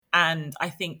And I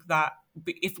think that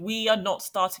if we are not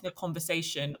starting a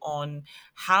conversation on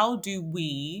how do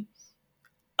we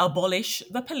abolish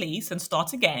the police and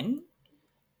start again,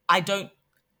 I don't,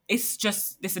 it's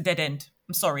a dead end.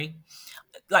 I'm sorry.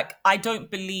 Like, I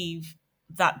don't believe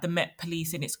that the Met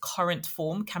Police in its current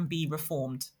form can be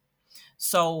reformed.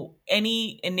 So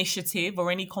any initiative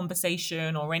or any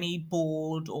conversation or any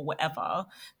board or whatever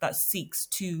that seeks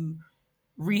to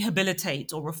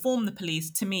rehabilitate or reform the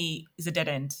police, to me, is a dead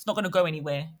end. It's not going to go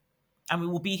anywhere. And we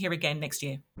will be here again next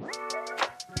year.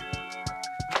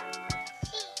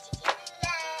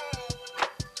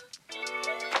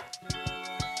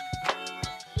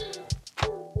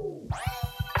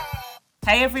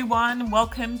 Hey everyone,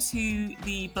 welcome to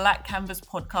the Black Canvas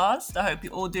podcast. I hope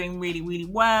you're all doing really, really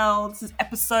well. This is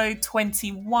episode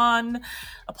 21.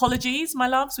 Apologies, my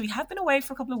loves. We have been away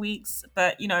for a couple of weeks,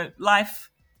 but life,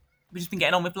 we've just been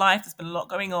getting on with life. There's been a lot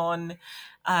going on.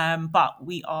 But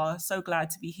we are so glad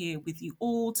to be here with you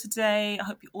all today. I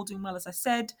hope you're all doing well, as I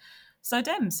said. So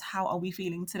Dems, how are we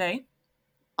feeling today?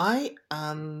 I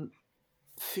am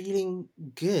feeling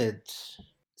good.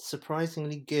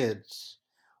 Surprisingly good.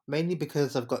 Mainly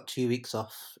because I've got 2 weeks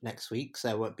off next week, so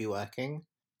I won't be working.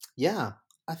 Yeah,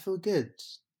 I feel good.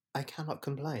 I cannot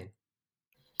complain.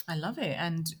 I love it.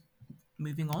 And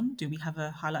moving on, do we have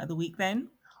a highlight of the week then?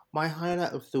 My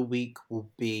highlight of the week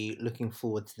will be looking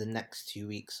forward to the next 2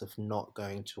 weeks of not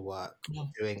going to work or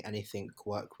doing anything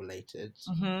work related.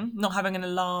 Mm-hmm. Not having an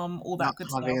alarm, all that Not good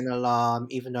having stuff. an alarm,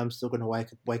 even though I'm still going to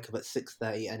wake up at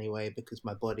 6:30 anyway, because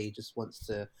my body just wants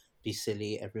to be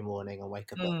silly every morning and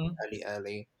wake up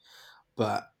early.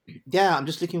 But yeah, I'm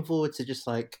just looking forward to just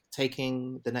like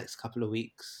taking the next couple of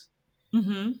weeks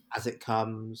as it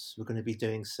comes. We're going to be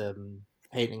doing some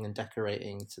painting and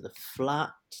decorating to the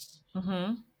flat.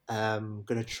 Going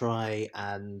to try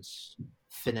and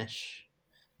finish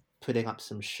putting up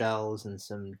some shelves and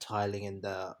some tiling in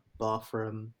the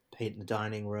bathroom, paint the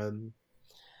dining room,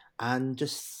 and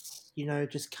just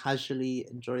casually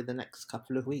enjoy the next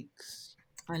couple of weeks.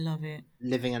 I love it.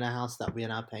 Living in a house that we are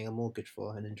now paying a mortgage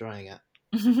for and enjoying it.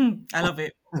 I love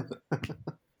it.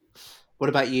 What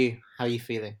about you? How are you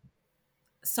feeling?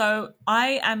 So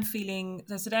today I'm feeling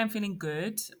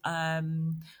good.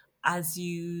 As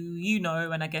you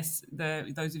know, and I guess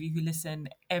those of you who listen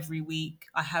every week,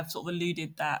 I have sort of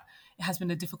alluded that it has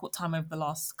been a difficult time over the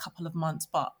last couple of months,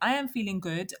 but I am feeling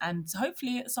good, and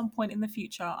hopefully at some point in the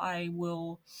future I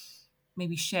will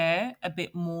maybe share a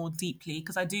bit more deeply,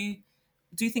 because I do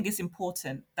think it's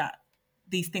important that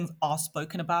these things are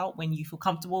spoken about when you feel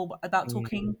comfortable about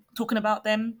talking about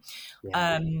them.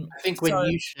 Yeah. I think when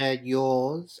you share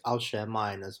yours, I'll share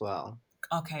mine as well.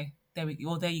 Okay, there we go.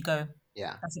 Well, there you go.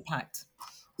 Yeah. That's a pact.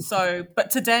 So,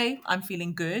 but today I'm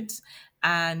feeling good.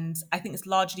 And I think it's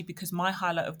largely because my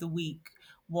highlight of the week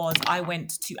was I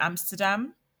went to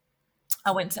Amsterdam.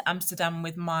 I went to Amsterdam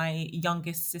with my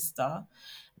youngest sister,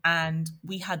 and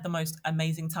we had the most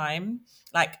amazing time.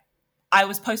 Like, I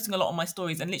was posting a lot on my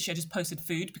stories, and literally I just posted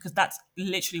food because that's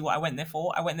literally what I went there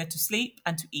for. I went there to sleep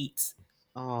and to eat.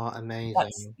 Oh, amazing.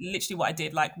 That's literally what I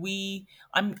did. Like,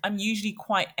 I'm usually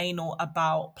quite anal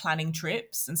about planning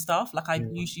trips and stuff. Like, I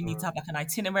usually need to have like an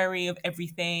itinerary of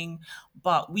everything,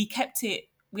 but we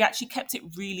actually kept it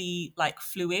really like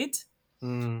fluid.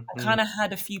 I kind of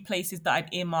had a few places that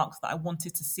I'd earmarked that I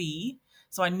wanted to see.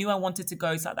 So I knew I wanted to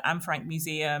go to like the Anne Frank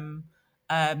Museum.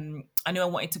 I knew I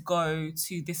wanted to go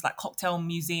to this like cocktail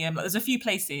museum. Like, there's a few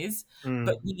places,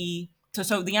 but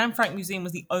so the Anne Frank Museum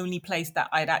was the only place that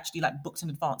I'd actually like booked in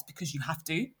advance, because you have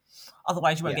to,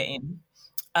 otherwise you won't get in.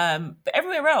 But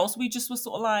everywhere else, we just was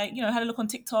sort of like, had a look on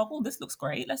TikTok. Oh, this looks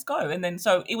great. Let's go. And then,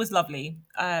 so it was lovely.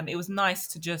 It was nice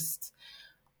to just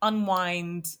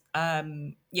unwind.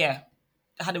 Yeah,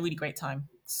 I had a really great time.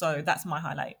 So that's my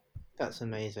highlight. That's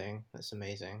amazing.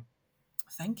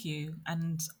 Thank you.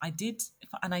 And I did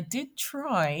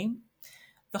try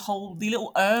the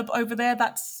little herb over there.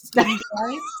 That's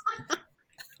legalized.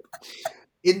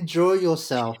 Enjoy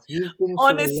yourself. You've been through a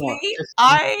lot. Honestly, Just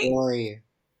I enjoy.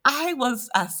 was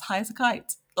as high as a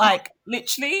kite. Like,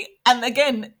 literally. And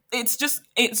again,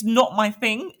 it's not my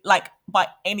thing, like, by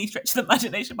any stretch of the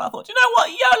imagination. But I thought, you know what,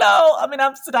 YOLO, I'm in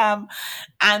Amsterdam.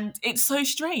 And it's so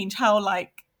strange how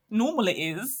like normal it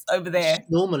is over there. It's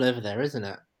normal over there, isn't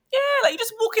it? Yeah, like you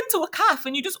just walk into a cafe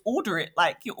and you just order it,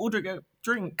 like you're ordering a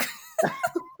drink.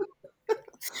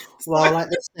 Well, like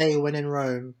they say, when in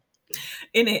Rome.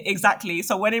 In it, exactly.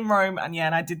 So when in Rome, and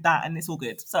I did that, and it's all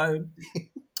good. So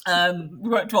we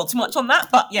won't dwell too much on that,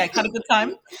 but yeah, had a good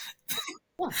time.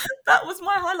 Yeah, That was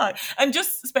my highlight. And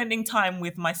just spending time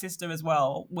with my sister as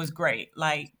well was great. of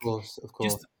Like course, of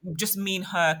course. just me and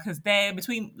her, because they're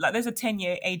between, like, there's a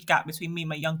 10-year age gap between me and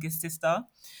my youngest sister.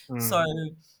 So,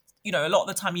 Mm, a lot of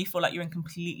the time you feel like you're in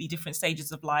completely different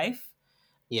stages of life.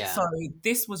 So yeah,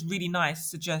 this was really nice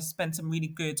to just spend some really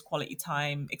good quality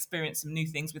time, experience some new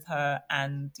things with her,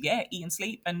 and yeah, eat and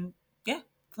sleep, and yeah,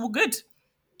 all good.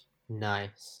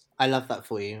 nice. I love that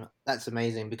for you. That's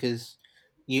amazing because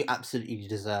you absolutely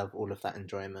deserve all of that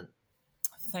enjoyment.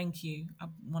 Thank you. I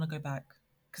want to go back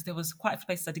because there was quite a few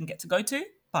places I didn't get to go to,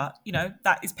 but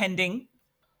that is pending.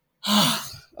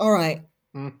 All right.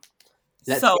 Mm,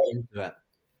 let's So, get into it.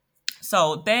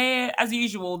 there, as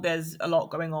usual, there's a lot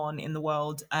going on in the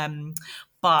world,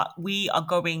 but we are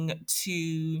going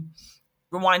to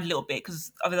rewind a little bit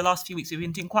because over the last few weeks we've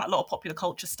been doing quite a lot of popular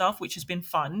culture stuff, which has been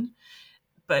fun.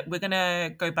 But we're gonna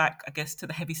go back, I guess, to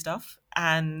the heavy stuff.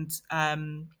 And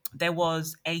there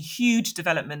was a huge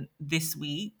development this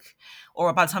week,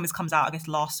 or by the time this comes out, I guess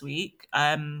last week,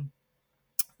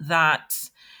 that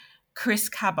Chris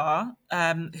Cabba,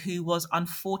 who was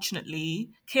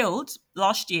unfortunately killed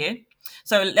last year.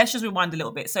 So let's just rewind a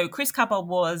little bit. So Chris Cabba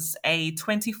was a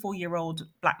 24-year-old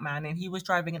black man, and he was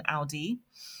driving an Audi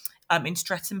in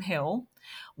Streatham Hill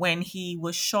when he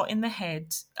was shot in the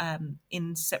head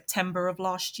in September of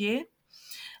last year.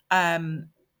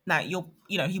 Now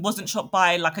he wasn't shot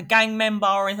by like a gang member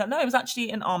or anything. No, it was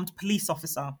actually an armed police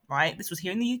officer. Right, this was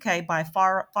here in the UK by a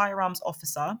firearms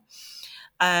officer.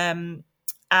 Um,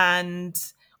 and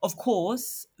of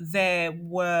course, there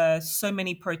were so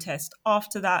many protests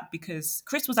after that because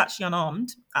Chris was actually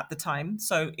unarmed at the time.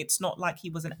 So it's not like he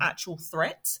was an actual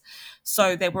threat.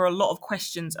 So there were a lot of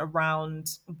questions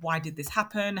around why did this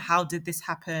happen? How did this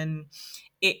happen?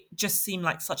 It just seemed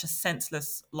like such a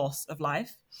senseless loss of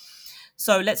life.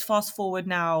 So let's fast forward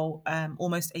now,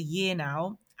 almost a year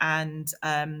now, and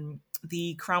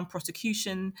the Crown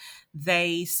prosecution,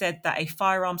 they said that a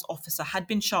firearms officer had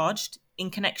been charged in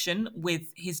connection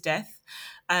with his death.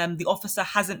 The officer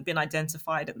hasn't been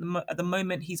identified at the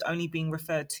moment. He's only being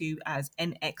referred to as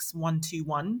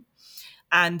NX121.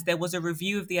 And there was a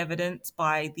review of the evidence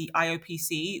by the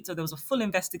IOPC. So there was a full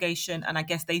investigation, and I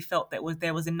guess they felt that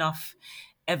there was enough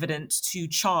evidence to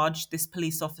charge this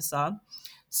police officer.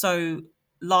 So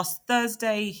last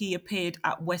Thursday, he appeared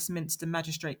at Westminster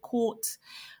Magistrate Court,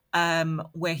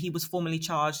 where he was formally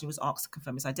charged. He was asked to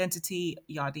confirm his identity,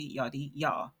 yada yada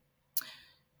yada.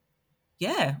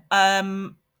 Yeah.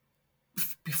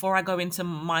 Before I go into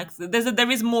there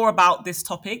is more about this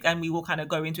topic, and we will kind of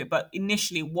go into it. But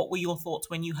initially, what were your thoughts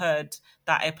when you heard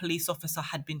that a police officer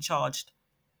had been charged?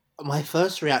 My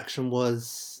first reaction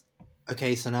was,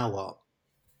 okay, so now what?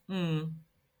 Hmm.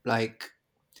 Like,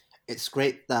 it's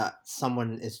great that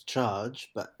someone is charged,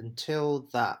 but until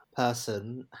that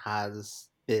person has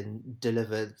been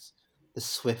delivered the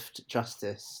swift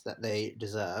justice that they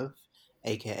deserve,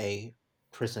 aka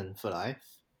prison for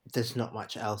life, there's not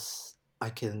much else I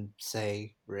can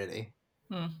say, really.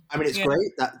 Hmm. I mean, it's Yeah.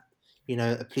 great that,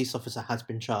 a police officer has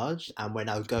been charged and we're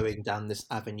now going down this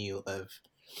avenue of,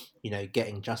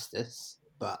 getting justice,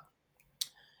 but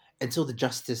until the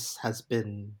justice has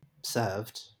been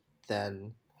served,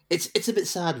 then it's a bit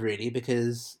sad, really,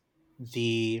 because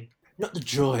the not the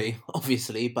joy,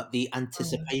 obviously, but the Mm.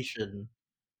 anticipation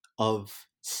of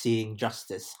seeing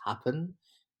justice happen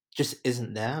just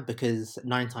isn't there because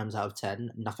 9 times out of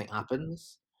 10 nothing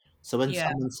happens. So when Yeah.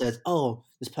 someone says, "Oh,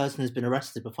 this person has been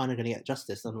arrested, but finally going to get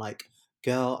justice," I'm like,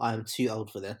 "Girl, I'm too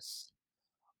old for this."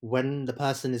 When the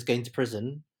person is going to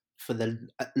prison for the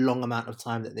long amount of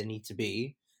time that they need to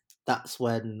be, that's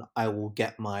when I will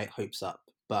get my hopes up.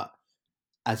 But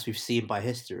as we've seen by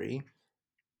history,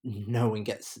 no one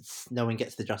gets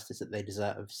the justice that they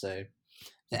deserve. So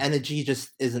the energy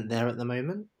just isn't there at the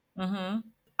moment. Hmm.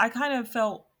 I kind of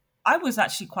felt I was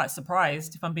actually quite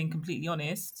surprised, if I'm being completely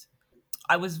honest.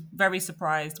 I was very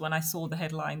surprised when I saw the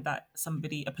headline that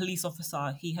a police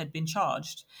officer, he had been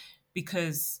charged,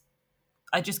 because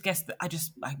I just guess that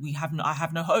I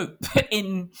have no hope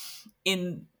in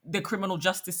the criminal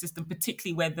justice system,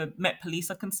 particularly where the Met Police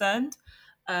are concerned,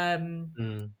 um,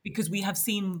 Mm, because we have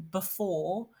seen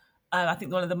before. I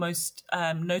think one of the most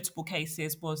notable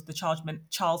cases was the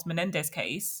Charles Menendez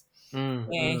case, mm,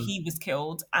 where mm, he was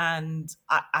killed, and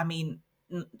I mean,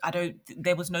 I don't.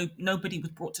 There was nobody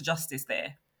was brought to justice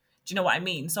there. Do you know what I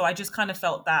mean? So I just kind of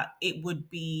felt that it would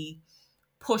be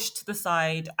pushed to the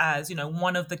side as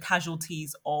one of the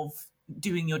casualties of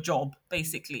doing your job,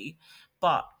 basically.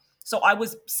 But so I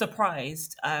was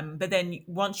surprised, but then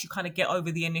once you kind of get over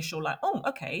the initial, like, oh,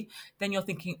 okay, then you're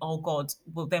thinking, oh god,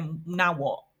 well then now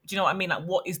what? Do you know what I mean? Like,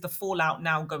 what is the fallout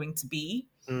now going to be?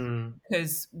 Mm,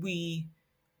 because we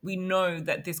know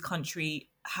that this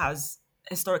country has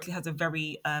historically has a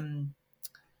very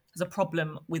has a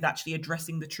problem with actually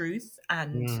addressing the truth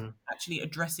and mm. actually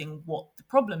addressing what the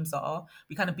problems are.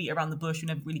 We kind of beat around the bush. We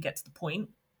never really get to the point.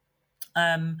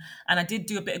 And I did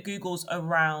do a bit of Googles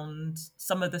around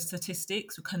some of the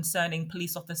statistics concerning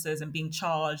police officers and being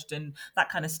charged and that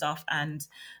kind of stuff. And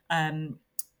um,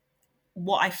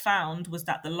 what I found was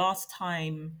that the last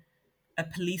time a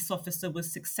police officer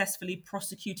was successfully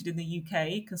prosecuted in the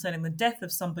UK concerning the death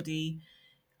of somebody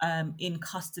in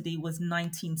custody was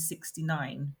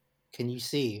 1969. Can you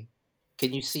see?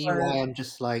 Can you see So why I'm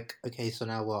just like, okay, so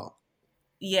now what?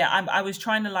 yeah, I was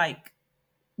trying to like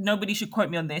nobody should quote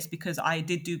me on this because I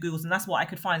did do Googles and that's what I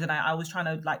could find. And I was trying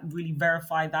to like really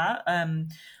verify that.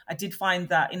 I did find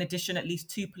that in addition, at least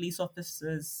two police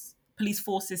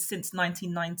forces since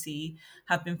 1990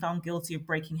 have been found guilty of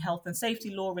breaking health and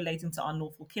safety law relating to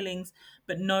unlawful killings,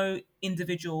 but no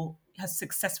individual has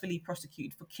successfully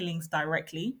prosecuted for killings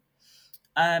directly.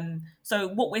 So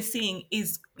what we're seeing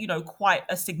is, quite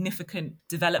a significant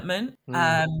development.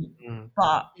 Mm, mm.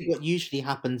 But What usually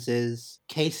happens is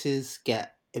cases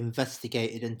get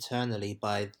investigated internally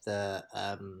by the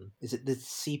is it the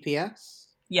CPS?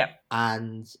 yeah,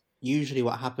 And usually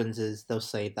what happens is they'll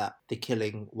say that the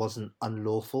killing wasn't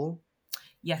unlawful,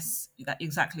 yes, that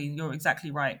exactly. You're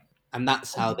exactly right. and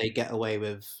that's how they get away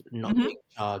with not being Mhm.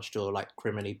 charged or like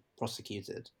criminally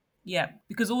prosecuted. Yeah,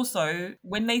 because also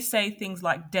when they say things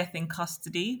like death in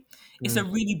custody, it's Mm, a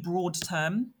really broad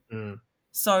term. mm,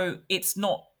 So it's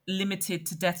not limited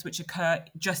to deaths which occur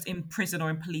just in prison or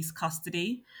in police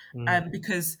custody. mm,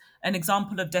 Because an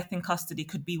example of death in custody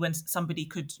could be when somebody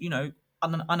could,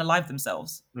 unalive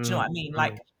themselves. Do you know mm, what I mean? mm.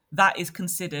 Like that is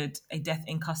considered a death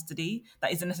in custody.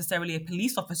 That isn't necessarily a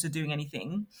police officer doing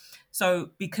anything.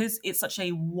 So because it's such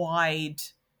a wide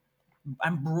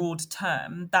and broad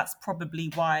term, that's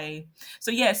probably why. So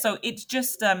yeah, so it's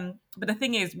just but the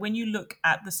thing is when you look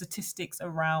at the statistics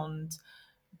around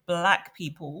black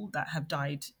people that have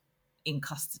died in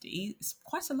custody, it's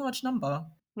quite a large number.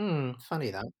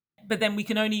 Funny that. But then we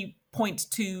can only point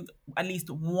to at least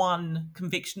one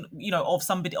conviction, of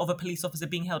somebody, of a police officer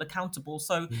being held accountable.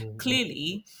 So Mm, mm.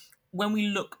 clearly when we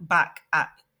look back at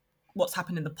what's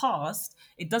happened in the past,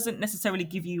 it doesn't necessarily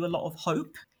give you a lot of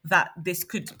hope that this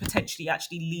could potentially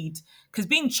actually lead, because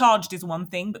being charged is one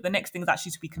thing, but the next thing is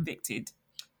actually to be convicted.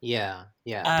 Yeah,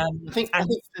 yeah. I And think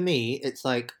for me, it's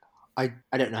like I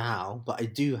don't know how, but I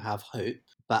do have hope,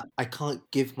 but I can't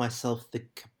give myself the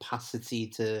capacity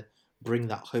to bring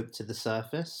that hope to the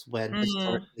surface when mm,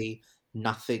 historically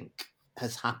nothing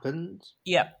has happened.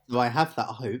 yeah, So I have that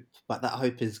hope, but that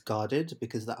hope is guarded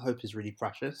because that hope is really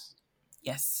precious.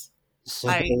 yes, So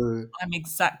I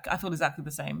I feel exactly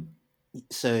the same.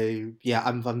 so yeah,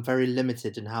 I'm very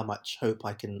limited in how much hope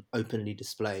I can openly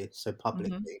display so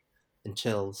Hmm. publicly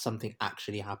until something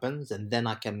actually happens, and then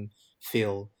I can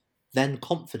feel then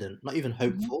confident, not even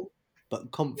Hmm. hopeful,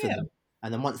 but Yeah, confident.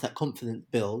 And then once that confidence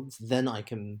builds, then I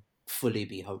can fully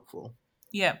be hopeful.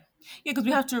 yeah, yeah, because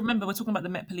we have to remember we're talking about the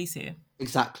Met Police here.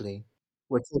 Exactly.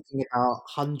 We're talking about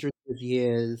hundreds of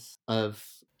years of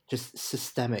just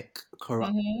systemic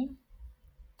corruption Hmm.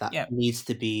 that Yeah, needs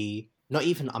to be not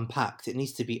even unpacked, it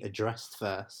needs to be addressed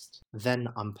first, then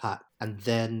unpacked, and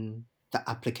then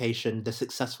the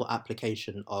successful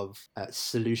application of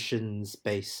solutions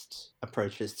based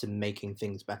approaches to making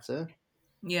things better.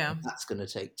 yeah. That's going to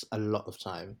take a lot of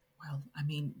time. Well, I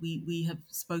mean, we have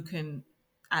spoken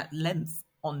at length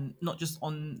on not just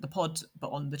on the pod but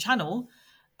on the channel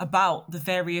about the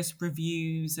various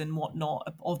reviews and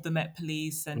whatnot of the Met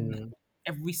Police, and Mm,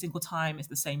 every single time it's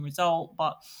the same result.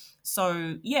 But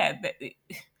so yeah,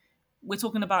 we're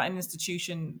talking about an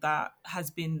institution that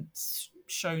has been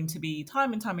shown to be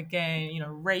time and time again,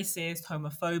 racist,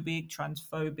 homophobic,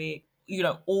 transphobic,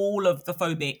 all of the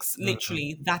phobics. mm,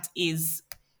 Literally, that is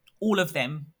all of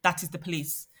them. That is the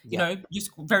police. yeah,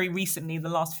 Just very recently, the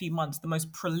last few months, the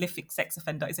most prolific sex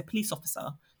offender is a police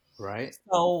officer. right.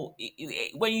 So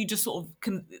when you just sort of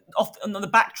off on the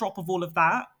backdrop of all of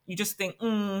that, you just think,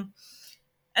 and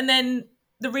then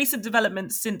the recent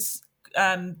developments since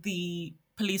the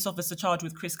police officer charged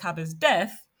with Chris Cabba's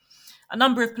death, a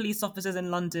number of police officers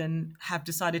in London have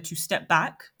decided to step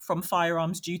back from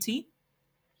firearms duty.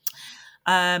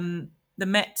 The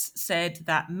Met said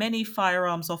that many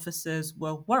firearms officers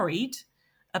were worried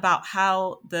about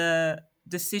how the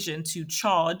decision to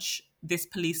charge this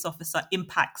police officer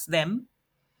impacts them.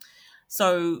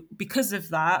 So, because of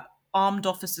that, armed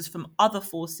officers from other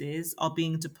forces are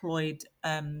being deployed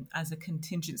as a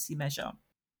contingency measure.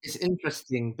 It's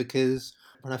interesting because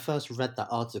when I first read that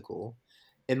article,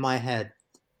 in my head,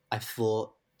 I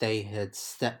thought they had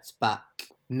stepped back,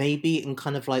 maybe in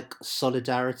kind of like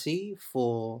solidarity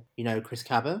for, Chris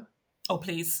Cabot. Oh,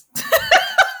 please.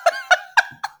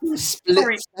 For a split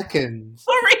Sorry. second.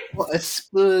 Sorry. For a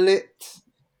split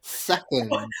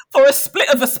second. For a split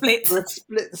of a split. For a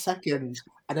split second.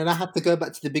 And then I had to go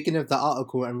back to the beginning of the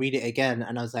article and read it again.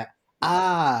 And I was like,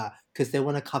 because they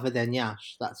want to cover their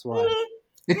nyash. That's why.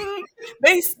 Mm, mm.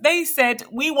 They said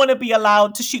we want to be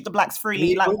allowed to shoot the blacks freely.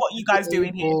 We Like, want what are to you be guys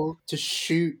doing here? able to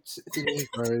shoot the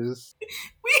Negroes.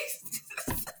 We,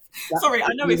 That's sorry, what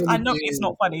we I want know to it's do.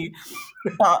 not funny,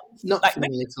 but It's not like,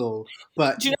 funny at all.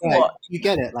 But do you know yeah, what? you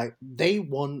get it. Like they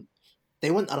want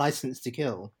a license to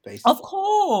kill, Of basically.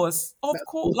 course, of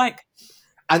course. Like,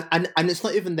 And it's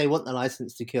not even they want the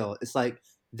license to kill. It's like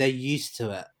they're used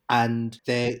to it, and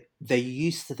they're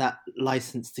used to that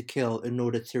license to kill in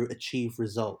order to achieve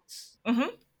results. mm-hmm,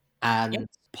 yep, And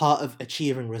part of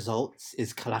achieving results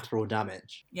is collateral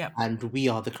damage, yep, and we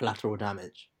are the collateral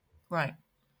damage. right.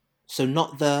 So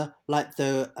not the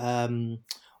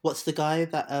what's the guy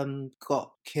that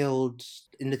got killed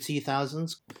in the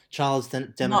 2000s? Charles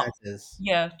Not, Demenez.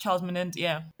 yeah, Charles Menendez,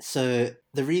 yeah. So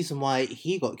the reason why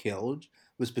he got killed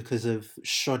was because of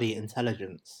shoddy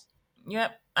intelligence.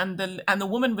 Yep, and the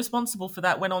woman responsible for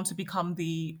that went on to become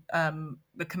the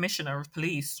commissioner of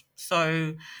police.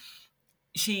 So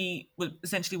she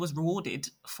essentially was rewarded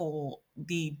for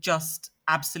the just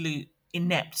absolute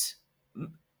inept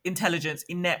intelligence,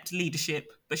 inept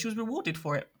leadership, but she was rewarded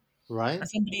for it. Right? And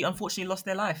somebody unfortunately lost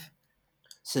their life.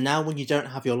 So now when you don't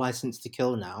have your license to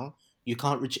kill now, you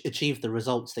can't achieve the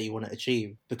results that you want to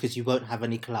achieve because you won't have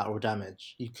any collateral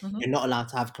damage. Hmm. You're not allowed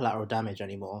to have collateral damage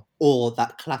anymore, or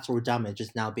that collateral damage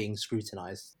is now being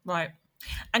scrutinized. Right.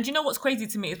 And you know what's crazy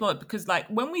to me as well? Because like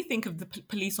when we think of the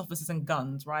police officers and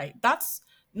guns, right? That's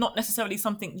not necessarily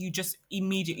something you just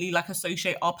immediately like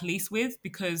associate our police with,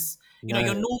 because No,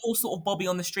 your normal sort of bobby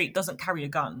on the street doesn't carry a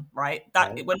gun, right?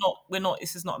 That right? we're not.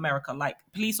 This is not America. Like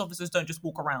police officers don't just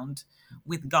walk around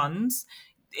with guns.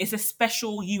 It's a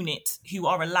special unit who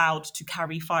are allowed to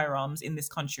carry firearms in this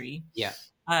country, Yeah,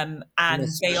 and they're and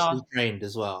they are, specially trained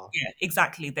as well. yeah,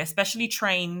 exactly. They're specially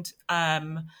trained,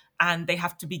 and they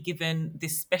have to be given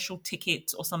this special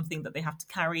ticket or something that they have to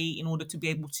carry in order to be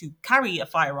able to carry a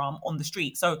firearm on the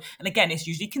street. So, and again, it's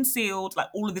usually concealed, like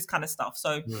all of this kind of stuff.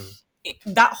 So, Mm.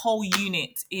 that whole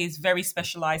unit is very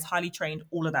specialized, highly trained,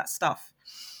 all of that stuff.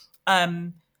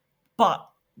 But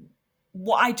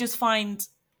what I just find,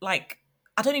 like,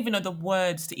 I don't even know the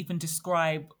words to even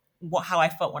describe how I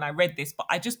felt when I read this, but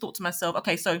I just thought to myself,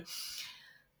 okay, so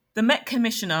the Met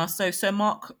Commissioner, so Sir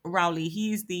Mark Rowley,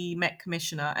 he is the Met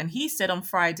Commissioner, and he said on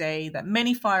Friday that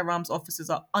many firearms officers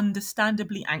are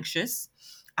understandably anxious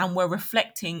and were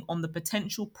reflecting on the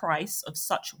potential price of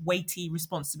such weighty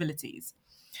responsibilities.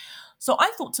 So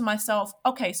I thought to myself,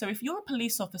 okay, so if you're a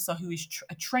police officer who is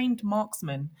a trained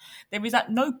marksman, there is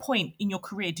at no point in your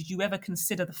career did you ever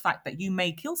consider the fact that you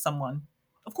may kill someone.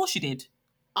 Of course you did.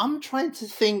 I'm trying to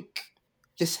think.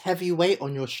 This heavy weight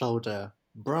on your shoulder,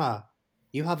 bruh.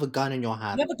 You have a gun in your You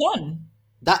hand. have a gun.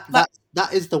 That Like, that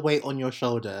that is the weight on your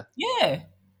shoulder, yeah.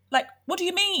 Like, what do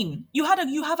you mean? You have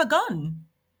a gun.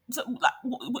 So, like,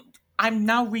 I'm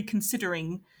now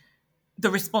reconsidering the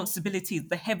responsibility,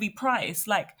 the heavy price.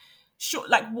 Like, sure,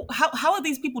 like how are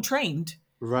these people trained?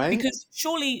 right? Because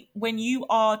surely when you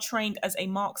are trained as a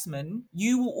marksman,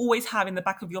 you will always have in the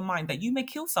back of your mind that you may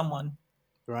kill someone,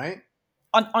 Right?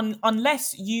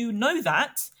 unless you know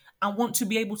that and want to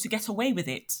be able to get away with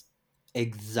it.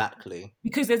 Exactly.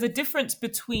 Because there's a difference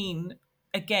between,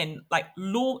 again, like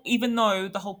law, even though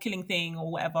the whole killing thing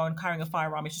or whatever and carrying a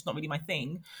firearm is just not really my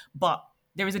thing, but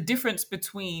there is a difference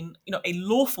between, a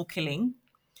lawful killing,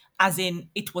 as in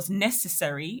it was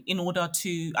necessary in order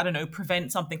to, I don't know,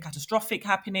 prevent something catastrophic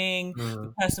happening, the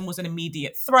Mm, person was an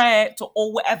immediate threat,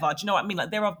 or whatever. Do you know what I mean? Like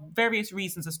there are various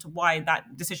reasons as to why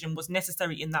that decision was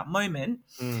necessary in that moment,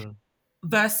 mm,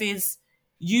 versus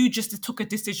you just took a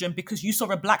decision because you saw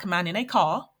a black man in a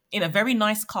car, in a very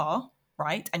nice car,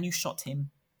 right? And you shot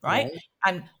him, right?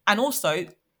 right? And also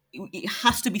it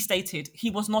has to be stated he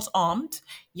was not armed.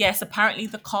 Yes, apparently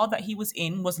the car that he was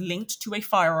in was linked to a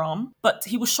firearm, but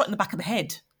he was shot in the back of the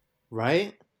head.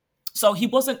 Right? So he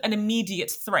wasn't an immediate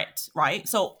threat, right?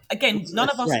 So He again, wasn't none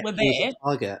a of us threat. were He was there. a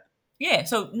target. Yeah,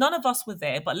 so none of us were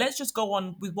there, but let's just go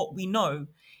on with what we know.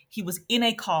 He was in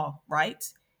a car, right?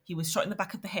 He was shot in the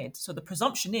back of the head. So the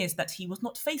presumption is that he was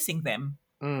not facing them.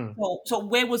 Mm. So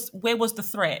where was the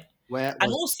threat? Where And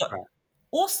was the threat?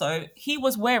 also he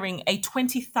was wearing a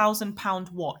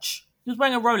 £20,000 watch. He was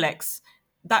wearing a Rolex.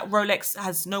 That Rolex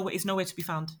is nowhere to be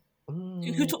found. Who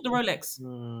Mm, took the Rolex?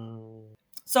 mm.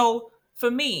 So for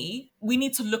me, we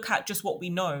need to look at just what we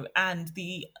know, and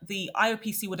the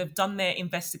IOPC would have done their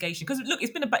investigation because look,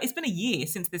 it's been a year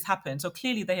since this happened, so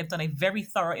clearly they have done a very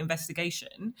thorough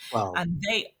investigation, Well, and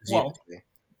they presumably.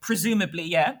 presumably,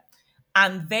 yeah,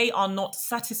 and they are not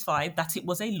satisfied that it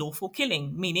was a lawful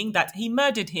killing, meaning that he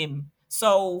murdered him.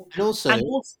 So, And also, and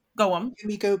also, go on. can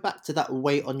we go back to that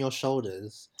weight on your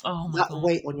shoulders? Oh my That god,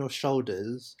 weight on your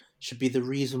shoulders should be the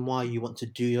reason why you want to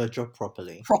do your job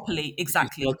properly. properly,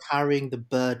 Because you're exactly. carrying the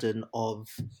burden of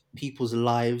people's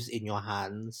lives in your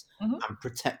hands Hmm. and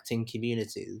protecting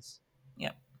communities.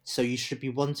 Yeah, So you should be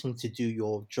wanting to do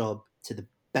your job to the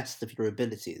best of your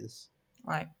abilities,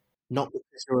 right. not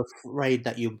because you're afraid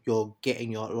that you're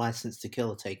getting your license to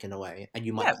kill taken away and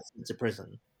you might Yeah, get sent to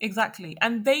prison. exactly.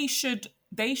 And they should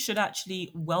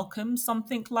actually welcome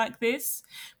something like this,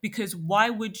 because why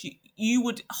would you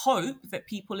would hope that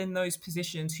people in those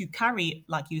positions who carry,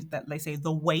 like you, that they say,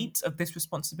 the weight of this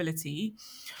responsibility,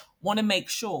 want to make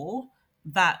sure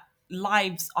that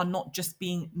lives are not just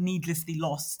being needlessly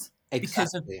lost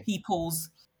because of Exactly. people's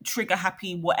trigger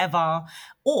happy whatever,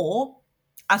 or,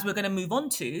 as we're going to move on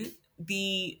to,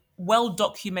 the well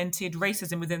documented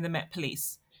racism within the Met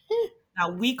Police. Now,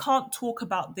 we can't talk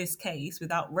about this case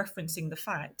without referencing the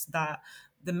fact that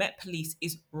the Met Police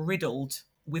is riddled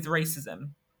with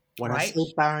racism, When I right?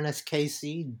 say Baroness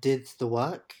Casey did the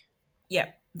work,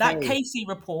 Yeah, that hey, Casey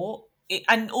report,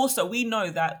 and also we know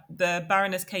that the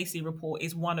Baroness Casey report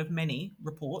is one of many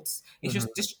reports. It's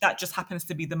mhm, that just happens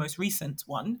to be the most recent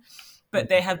one, but mhm,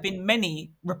 there have been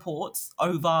many reports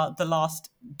over the last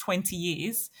 20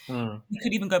 years. mm, We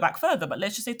could even go back further, but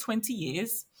let's just say 20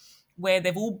 years, where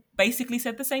they've all basically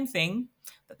said the same thing,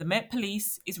 that the Met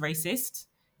Police is racist,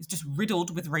 is just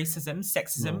riddled with racism,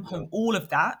 mm. sexism, all of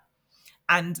that,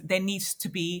 and there needs to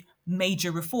be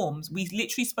major reforms. We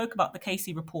literally spoke about the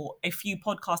Casey report a few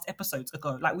podcast episodes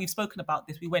ago. Like, we've spoken about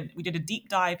this. We did a deep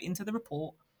dive into the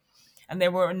report, and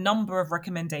there were a number of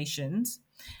recommendations.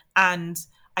 And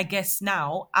I guess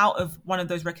now, out of one of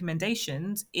those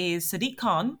recommendations is Sadiq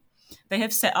Khan. They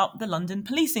have set up the London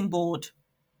Policing Board.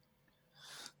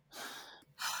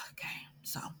 Okay,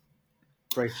 so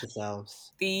Brace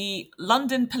yourselves. the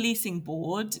London Policing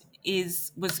Board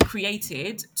was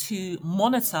created to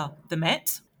monitor the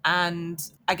Met. And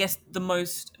I guess the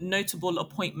most notable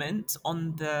appointment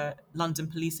on the London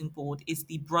Policing Board is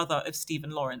the brother of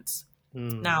Stephen Lawrence.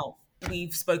 Mm, Now,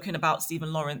 we've spoken about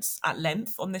Stephen Lawrence at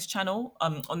length on this channel.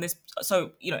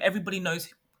 So everybody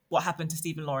knows what happened to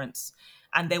Stephen Lawrence,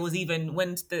 and there was even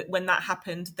when that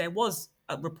happened, there was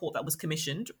a report that was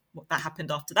commissioned. What that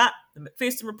happened after that, the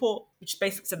McPherson report, which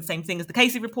basically said the same thing as the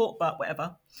Casey report, but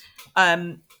whatever.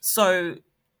 So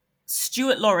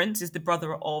Stuart Lawrence is the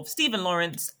brother of Stephen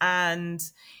Lawrence, and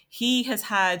he has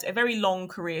had a very long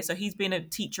career. So he's been a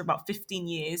teacher about 15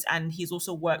 years, and he's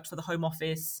also worked for the Home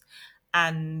Office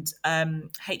and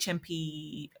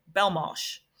HMP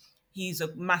Belmarsh. He's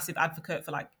a massive advocate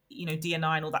for, like,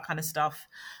 DNI and all that kind of stuff.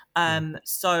 mm.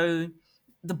 So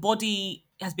the body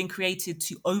has been created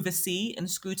to oversee and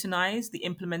scrutinize the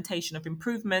implementation of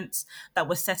improvements that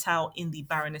were set out in the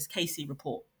Baroness Casey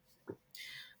report.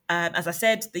 As I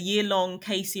said, the year-long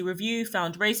Casey review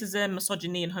found racism,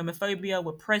 misogyny, and homophobia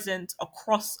were present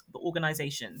across the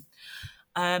organization.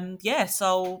 Yeah,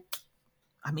 so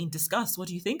I mean, discuss. What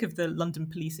do you think of the London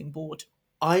Policing Board?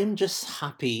 I'm just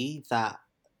happy that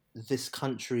this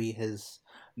country has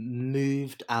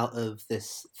moved out of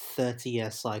this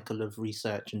 30-year cycle of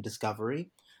research and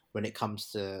discovery when it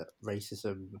comes to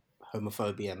racism,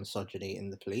 homophobia, misogyny in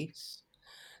the police.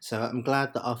 So I'm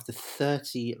glad that after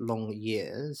 30 long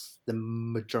years, the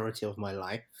majority of my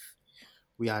life,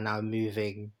 we are now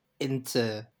moving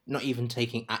into not even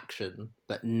taking action,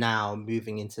 but now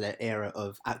moving into that era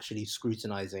of actually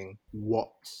scrutinizing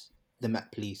what the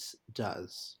Met Police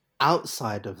does.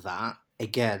 Outside of that,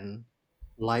 again,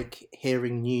 like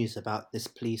hearing news about this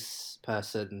police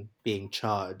person being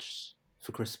charged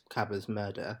for Chris Cabba's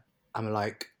murder, I'm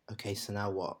like, okay, so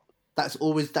now what? That's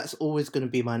always going to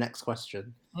be my next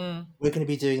question. Mm, We're going to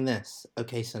be doing this.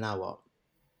 Okay, so now what?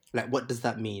 Like, what does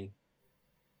that mean?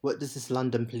 What does this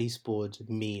London Police Board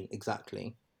mean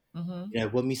exactly? hmm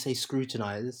When we say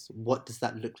scrutinize, what does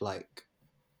that look like?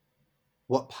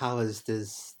 What powers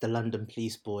does the London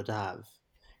Police Board have?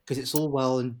 Because it's all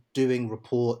well and doing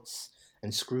reports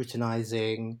and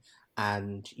scrutinizing,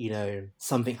 and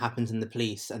something happens in the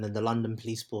police, and then the London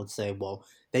Police Board say, well,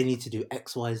 they need to do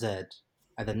X, Y, Z,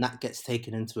 and then that gets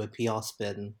taken into a PR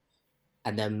spin,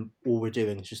 and then all we're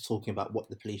doing is just talking about what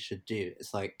the police should do.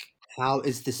 It's like, how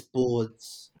is this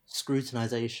board's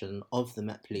scrutinization of the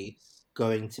Met Police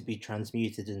going to be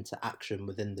transmuted into action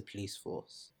within the police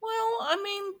force? Well, I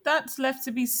mean, that's left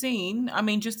to be seen. I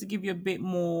mean, just to give you a bit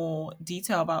more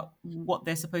detail about what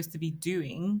they're supposed to be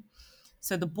doing.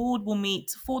 So the board will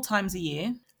meet 4 times a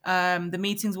year. The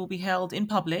meetings will be held in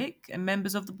public, and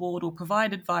members of the board will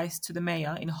provide advice to the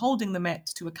mayor in holding the Met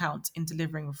to account in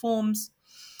delivering reforms.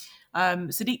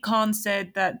 Sadiq Khan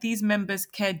said that these members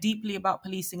care deeply about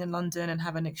policing in London and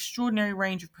have an extraordinary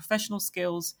range of professional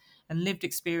skills and lived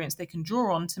experience they can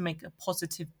draw on to make a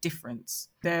positive difference.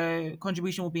 Their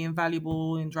contribution will be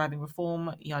invaluable in driving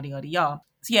reform, yada, yada, yada.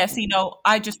 So, yes,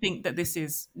 I just think that this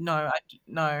is no.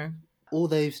 All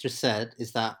they've just said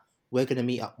is that we're going to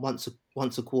meet up once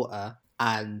a quarter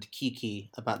and kiki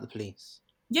about the police.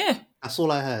 Yeah, That's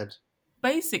all I heard.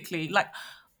 basically. Like,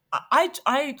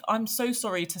 I'm so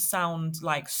sorry to sound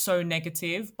like so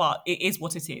negative, but it is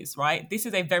what it is, right? This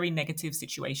is a very negative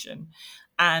situation.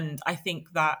 And I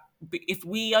think that if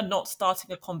we are not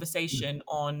starting a conversation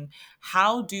on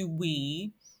how do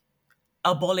we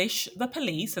abolish the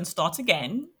police and start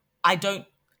again, I don't,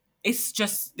 it's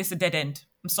a dead end.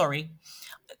 I'm sorry.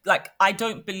 Like, I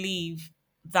don't believe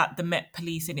that the Met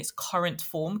Police in its current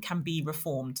form can be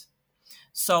reformed.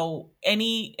 So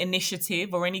any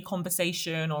initiative or any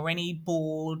conversation or any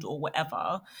board or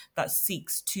whatever that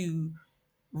seeks to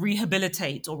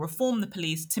rehabilitate or reform the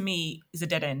police, to me, is a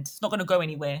dead end. It's not going to go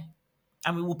anywhere.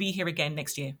 And we will be here again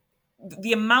next year.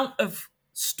 The amount of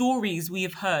stories we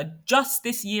have heard just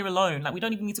this year alone, like we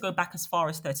don't even need to go back as far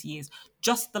as 30 years,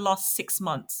 just the last 6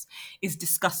 months is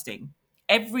disgusting.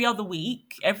 Every other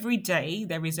week, every day,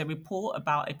 there is a report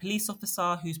about a police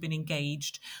officer who's been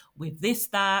engaged with this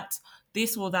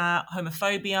or that,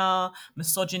 homophobia,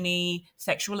 misogyny,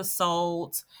 sexual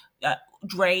assault,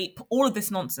 rape, all of this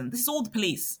nonsense. This is all the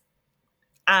police.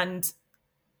 And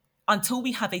until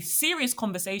we have a serious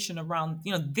conversation around,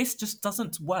 this just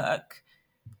doesn't work,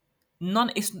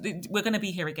 we're going to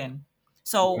be here again.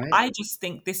 So Right? I just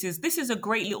think this is a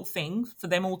great little thing for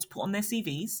them all to put on their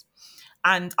CVs.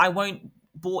 And I won't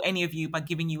bore any of you by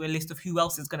giving you a list of who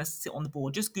else is going to sit on the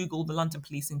board. Just Google the London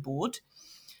Policing Board.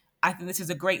 I think this is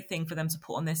a great thing for them to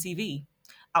put on their CV.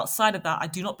 Outside of that, I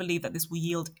do not believe that this will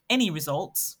yield any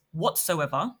results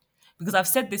whatsoever, because I've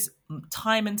said this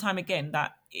time and time again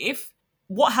that if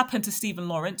what happened to Stephen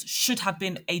Lawrence should have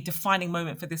been a defining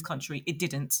moment for this country, it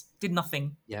did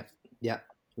nothing. Yeah. Yeah.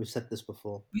 We've said this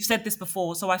before. We've said this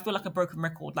before, so I feel like a broken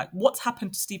record. Like, what's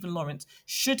happened to Stephen Lawrence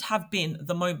should have been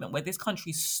the moment where this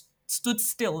country stood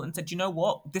still and said, you know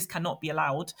what, this cannot be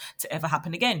allowed to ever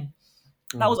happen again.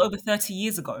 That Mm. was over 30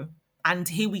 years ago. And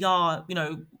here we are,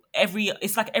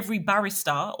 it's like every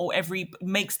barrister or every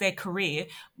makes their career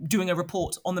doing a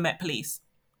report on the Met Police.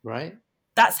 Right?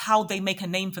 That's how they make a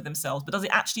name for themselves. But does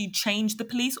it actually change the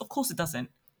police? Of course it doesn't.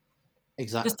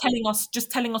 Just Exactly.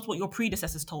 telling us what your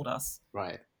predecessors told us.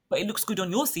 Right. But it looks good on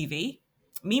your CV.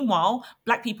 Meanwhile,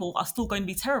 black people are still going to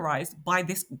be terrorized by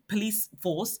this police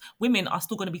force. Women are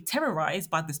still going to be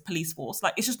terrorized by this police force.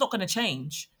 Like, it's just not going to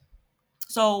change.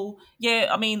 So, yeah,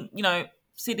 I mean,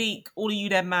 Sadiq, all of you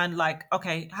there, man, like,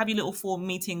 okay, have your little 4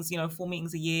 meetings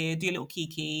a year, do your little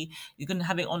kiki. You're going to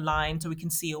have it online so we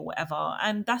can see or whatever.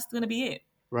 And that's going to be it.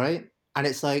 Right? And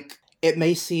it's like, it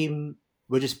may seem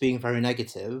we're just being very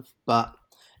negative, but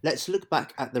let's look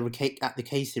back at the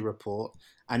Casey report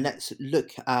and let's look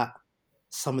at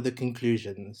some of the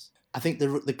conclusions. I think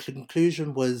the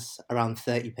conclusion was around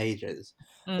 30 pages,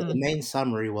 but the Mm, main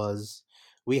summary was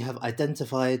we have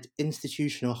identified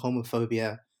institutional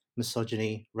homophobia,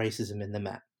 misogyny, racism in the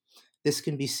Met. This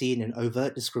can be seen in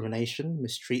overt discrimination,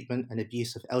 mistreatment, and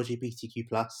abuse of LGBTQ,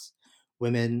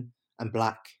 women, and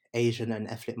Black, Asian, and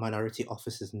ethnic minority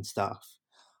officers and staff.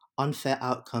 Unfair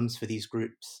outcomes for these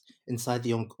groups inside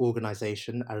the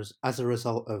organization as a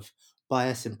result of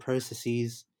bias in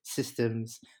processes,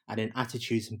 systems, and in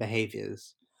attitudes and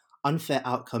behaviors. Unfair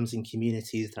outcomes in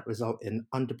communities that result in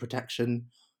underprotection,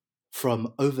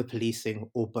 from over policing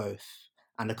or both,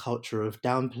 and a culture of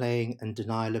downplaying and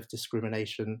denial of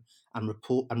discrimination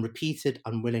and repeated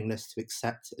unwillingness to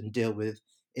accept and deal with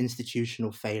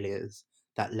institutional failures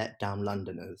that let down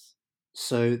Londoners.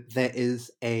 So there is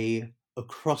a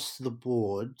across the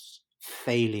board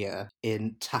failure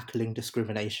in tackling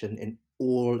discrimination in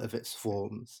all of its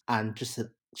forms and just a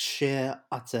sheer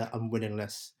utter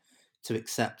unwillingness to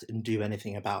accept and do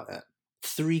anything about it.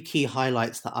 Three key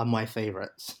highlights that are my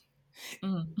favorites.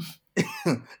 mm,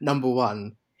 Number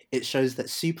one, it shows that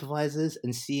supervisors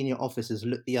and senior officers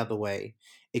look the other way,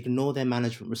 ignore their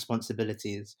management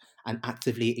responsibilities, and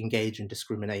actively engage in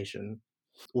discrimination.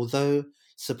 Although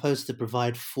supposed to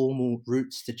provide formal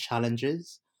routes to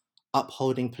challenges,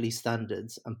 upholding police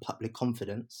standards and public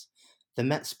confidence, The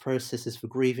Met's processes for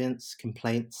grievance,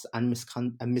 complaints, and,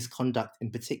 and misconduct in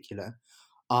particular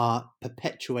are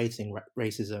perpetuating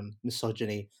racism,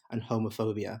 misogyny, and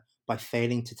homophobia by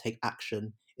failing to take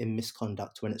action in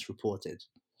misconduct when it's reported.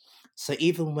 So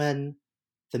even when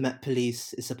the Met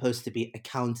Police is supposed to be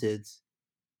accounted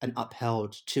and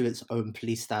upheld to its own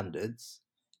police standards,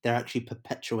 they're actually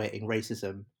perpetuating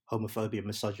racism, homophobia,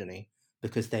 misogyny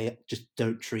because they just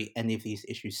don't treat any of these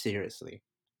issues seriously.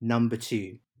 Number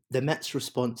two, the Met's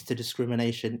response to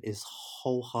discrimination is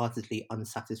wholeheartedly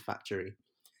unsatisfactory.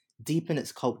 Deep in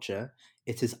its culture,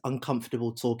 it is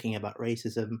uncomfortable talking about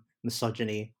racism,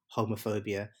 misogyny,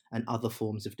 homophobia, and other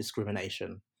forms of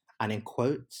discrimination. And in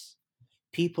quotes,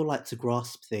 people like to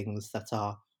grasp things that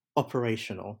are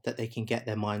operational, that they can get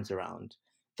their minds around.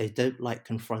 They don't like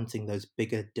confronting those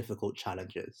bigger, difficult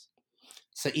challenges.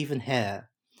 So even here,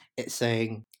 it's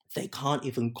saying they can't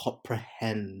even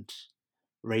comprehend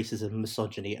racism,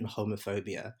 misogyny, and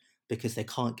homophobia because they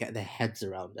can't get their heads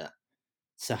around it.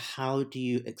 So, how do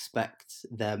you expect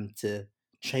them to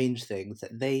change things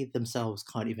that they themselves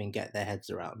can't even get their heads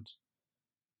around?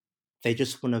 They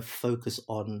just want to focus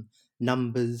on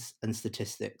numbers and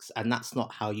statistics, and that's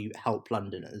not how you help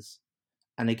Londoners.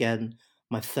 And again,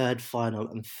 my third, final,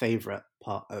 and favourite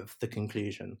part of the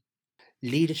conclusion: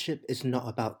 leadership is not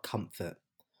about comfort.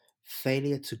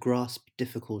 Failure to grasp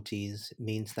difficulties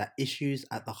means that issues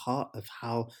at the heart of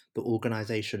how the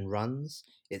organisation runs,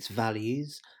 its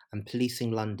values, and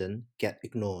policing London get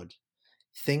ignored.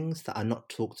 Things that are not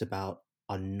talked about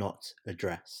are not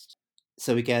addressed.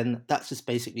 So, again, that's just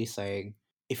basically saying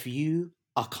if you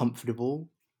are comfortable,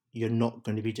 you're not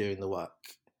going to be doing the work.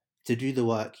 To do the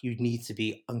work, you need to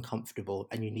be uncomfortable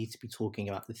and you need to be talking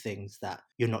about the things that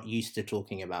you're not used to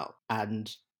talking about. And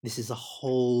this is a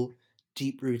whole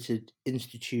deep rooted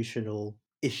institutional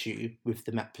issue with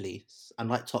the Met Police. And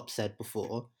like Top said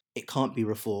before, it can't be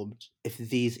reformed if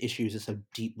these issues are so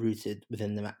deep rooted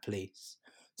within the Met Police.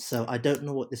 So I don't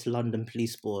know what this London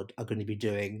Police Board are going to be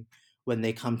doing when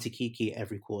they come to Kiki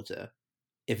every quarter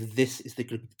if this is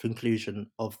the conclusion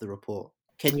of the report.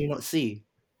 Can you not see?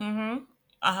 Mm-hmm.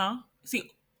 Uh-huh.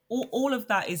 See, all of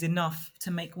that is enough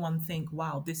to make one think,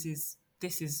 wow, this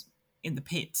is in the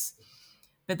pits.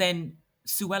 But then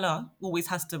Suella always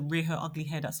has to rear her ugly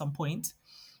head at some point.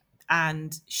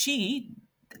 And she,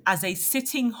 as a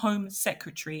sitting home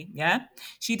secretary, yeah,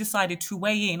 she decided to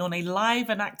weigh in on a live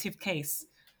and active case.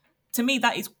 To me,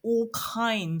 that is all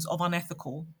kinds of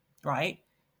unethical, right?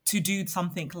 To do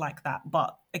something like that.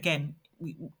 But again,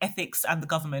 ethics and the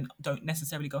government don't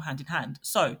necessarily go hand in hand.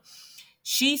 So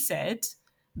she said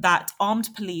that armed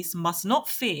police must not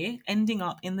fear ending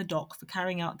up in the dock for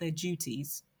carrying out their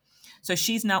duties. So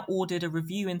she's now ordered a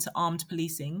review into armed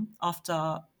policing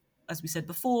after, as we said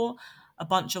before, a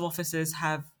bunch of officers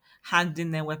have handed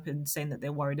in their weapons saying that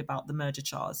they're worried about the murder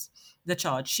charge. The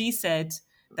charge. She said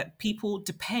that people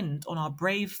depend on our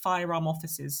brave firearm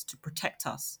officers to protect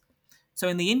us. So,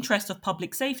 in the interest of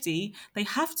public safety, they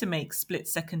have to make split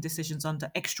second decisions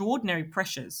under extraordinary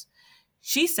pressures.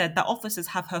 She said that officers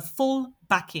have her full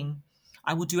backing.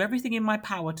 I will do everything in my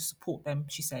power to support them,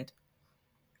 she said.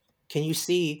 Can you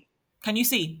see? Can you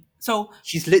see? So,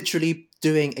 She's literally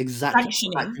doing exactly what that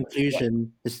sanctioning. Yeah.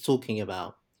 conclusion is talking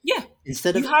about. Yeah.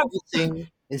 Instead You of have.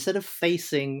 instead of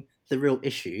facing the real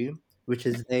issue, which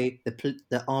is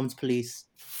the armed police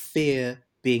fear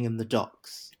being in the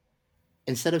docks,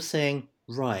 instead of saying,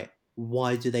 right,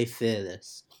 why do they fear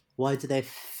this? Why do they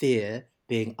fear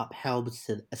being upheld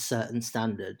to a certain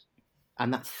standard?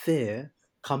 And that fear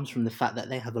comes from the fact that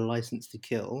they have a license to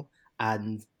kill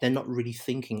and they're not really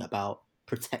thinking about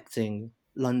protecting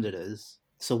Londoners.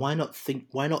 So why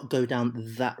not go down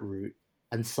that route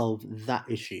and solve that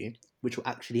issue, which will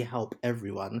actually help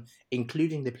everyone,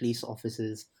 including the police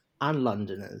officers and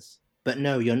Londoners? But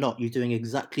no, you're not. You're doing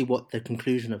exactly what the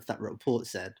conclusion of that report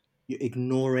said. You're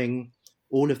ignoring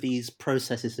all of these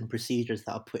processes and procedures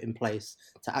that are put in place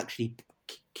to actually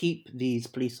keep these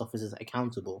police officers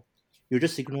accountable. You're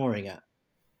just ignoring it.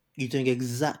 You're doing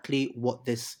exactly what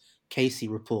this Casey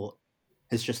report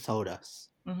has just told us.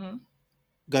 Hmm.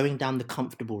 Going down the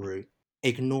comfortable route,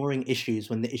 ignoring issues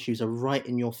when the issues are right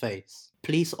in your face.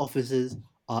 Police officers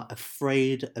are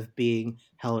afraid of being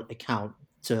held account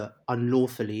to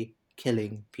unlawfully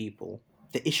killing people.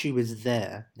 The issue is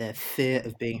there, their fear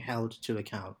of being held to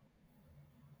account.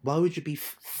 Why would you be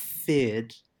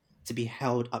feared to be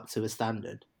held up to a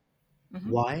standard? Hmm.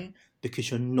 Why?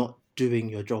 Because you're not doing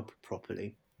your job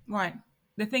properly. Right.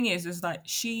 The thing is that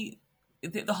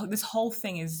this whole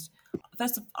thing is,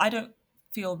 first of, I don't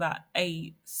feel that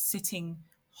a sitting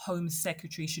home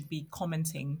secretary should be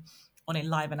commenting on a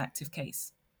live and active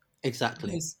case.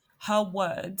 Exactly. her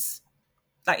words,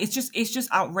 like it's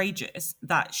just outrageous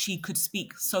that she could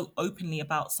speak so openly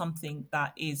about something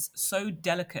that is so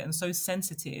delicate and so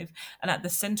sensitive, and at the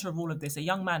center of all of this a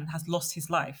young man has lost his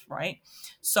life, right?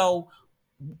 So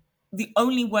the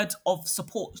only words of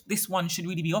support this one should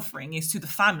really be offering is to the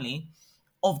family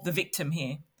of the victim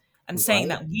here, and saying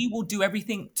Right? that we will do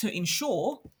everything to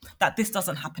ensure that this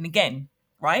doesn't happen again,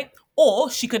 right? Or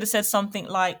she could have said something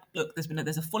like, look,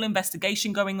 there's a full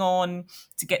investigation going on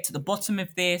to get to the bottom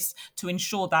of this, to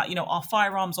ensure that, our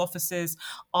firearms officers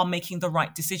are making the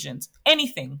right decisions.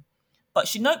 Anything. But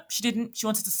she didn't. She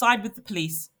wanted to side with the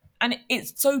police. And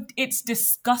it's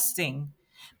disgusting,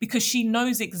 because she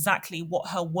knows exactly what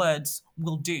her words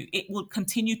will do. It will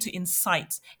continue to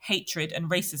incite hatred and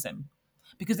racism,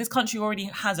 because this country already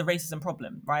has a racism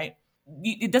problem, right?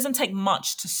 It doesn't take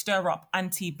much to stir up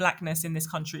anti-blackness in this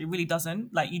country. It really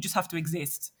doesn't. Like, you just have to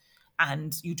exist,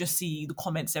 and you just see the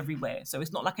comments everywhere. So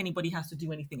it's not like anybody has to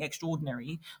do anything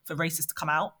extraordinary for racists to come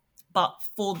out. But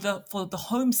for the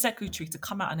Home Secretary to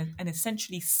come out and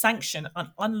essentially sanction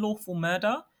an unlawful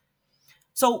murder.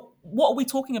 So what are we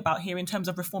talking about here in terms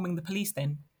of reforming the police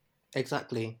then?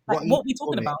 Exactly. Like, What are you what are we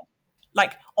talking performing? about?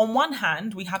 Like, on one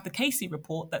hand, we have the Casey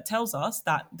report that tells us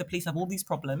that the police have all these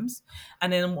problems.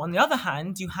 And then on the other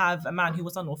hand, you have a man who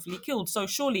was unlawfully killed. So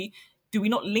surely, do we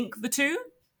not link the two? Do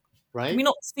we Right?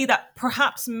 not see that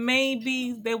perhaps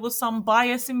maybe there was some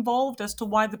bias involved as to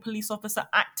why the police officer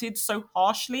acted so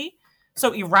harshly,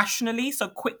 so irrationally, so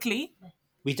quickly?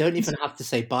 We don't even have to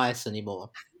say bias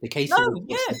anymore. The No, Casey report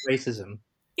yeah, said racism.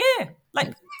 yeah.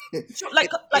 Like, like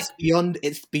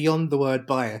It's beyond the word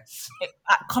bias.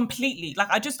 completely. Like,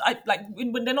 I like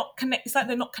when they're not connect. It's like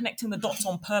they're not connecting the dots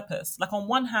on purpose. Like, on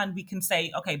one hand, we can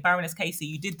say, okay, Baroness Casey,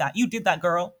 you did that,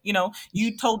 girl.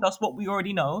 You told us what we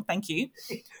already know. Thank you.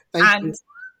 Thank And you.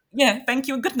 yeah, thank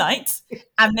you and good night.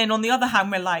 And then on the other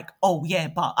hand, we're like, oh yeah,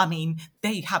 but I mean,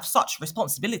 they have such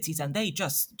responsibilities and they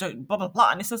just don't blah blah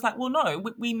blah. And it's just like, well, no,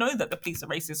 we know that the police are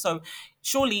racist. So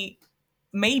surely,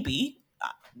 maybe,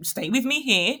 stay with me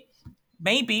here.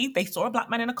 Maybe they saw a black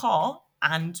man in a car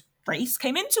and race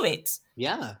came into it.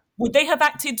 Yeah. Would they have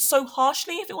acted so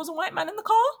harshly if it was a white man in the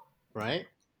car? Right?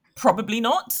 Probably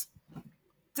not.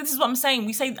 So this is what I'm saying.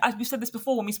 We've said this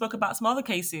before when we spoke about some other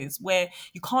cases where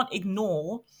you can't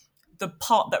ignore the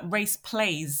part that race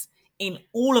plays in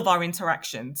all of our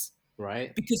interactions,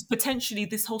 Right? because potentially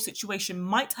this whole situation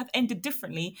might have ended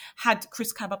differently had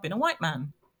Chris Cabot been a white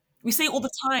man. We see it all the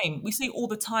time. We see it all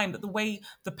the time that the way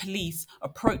the police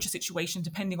approach a situation,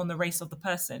 depending on the race of the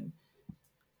person,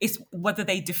 is whether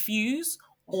they diffuse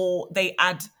or they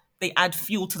add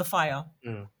fuel to the fire.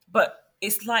 Mm. But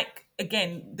it's like,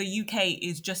 again, the UK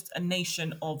is just a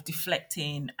nation of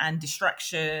deflecting and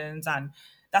distractions, and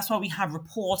that's why we have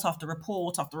report after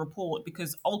report after report,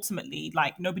 because ultimately,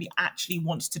 like, nobody actually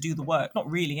wants to do the work, not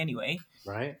really anyway,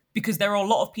 Right? because there are a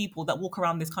lot of people that walk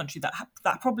around this country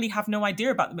that probably have no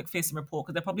idea about the McPherson report,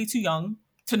 because they're probably too young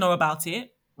to know about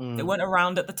it. They Mm. weren't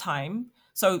around at the time.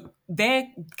 So their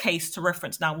case to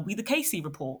reference now will be the Casey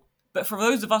report. But for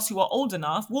those of us who are old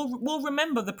enough, we'll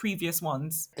remember the previous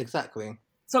ones. Exactly.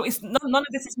 So it's none of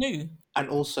this is new. And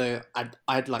also,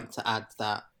 I'd like to add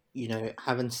that,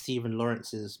 having Stephen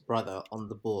Lawrence's brother on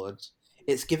the board,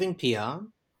 it's giving PR.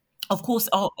 Of course.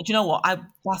 Oh, do you know what?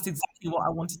 That's exactly what I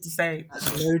wanted to say.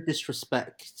 That's no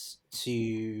disrespect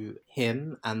to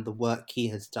him and the work he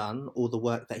has done, or the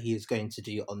work that he is going to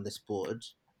do on this board.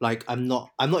 Like, I'm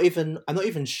not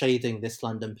even shading this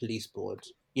London Police Board.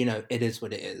 It is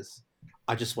what it is.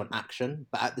 I just want action.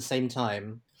 But at the same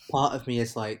time, part of me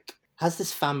is like, has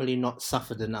this family not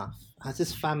suffered enough? Has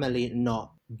this family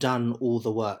not done all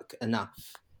the work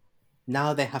enough?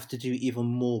 Now they have to do even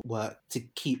more work to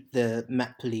keep the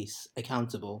Met Police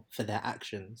accountable for their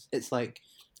actions. It's like,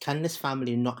 can this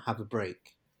family not have a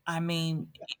break? I mean,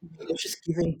 It's just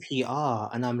giving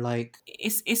PR, and I'm like,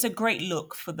 it's a great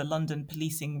look for the London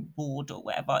Policing Board or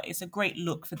whatever. It's a great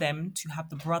look for them to have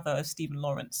the brother of Stephen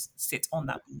Lawrence sit on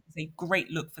that board. It's a great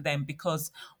look for them,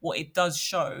 because what it does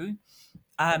show,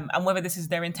 and whether this is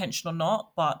their intention or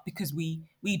not, but because we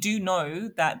do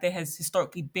know that there has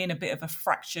historically been a bit of a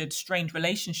fractured, strained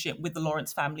relationship with the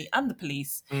Lawrence family and the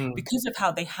police, mm, because of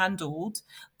how they handled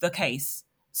the case.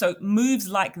 So moves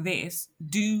like this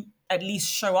do at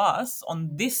least show us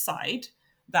on this side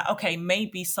that, okay,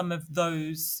 maybe some of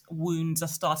those wounds are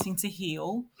starting to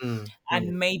heal, mm, mm,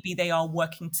 and maybe they are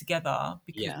working together,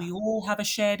 because yeah, we all have a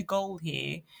shared goal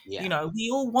here. yeah. We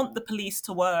all want the police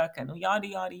to work and yada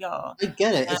yada yada. I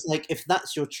get it. It's like, if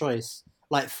that's your choice,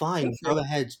 like, Go fine, for go it.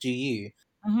 ahead, do you.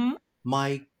 Hmm.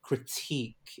 My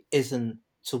critique isn't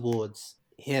towards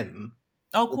him.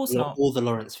 Oh, of course not. or the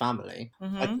Lawrence family. My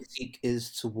Mm-hmm. critique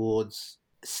is towards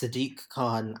Sadiq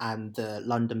Khan and the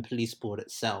London Police Board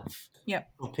itself,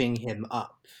 Yep. propping him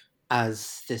up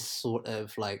as this sort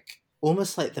of like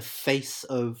almost like the face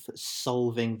of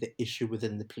solving the issue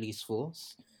within the police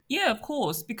force. Yeah, of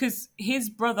course, because his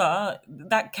brother,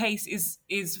 that case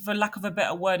is for lack of a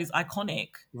better word, is iconic.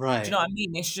 Do you Right. know what I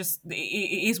mean? It's just it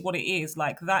is what it is.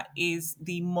 Like that is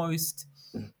the most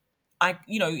I,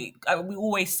 we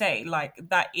always say like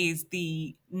that is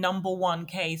the number one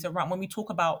case around when we talk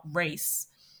about race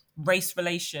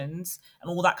relations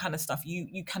and all that kind of stuff.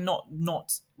 You cannot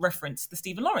not reference the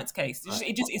Stephen Lawrence case.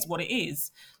 It just is what it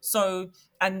is. So,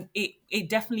 and it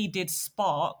definitely did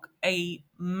spark a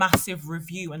massive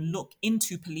review and look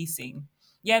into policing.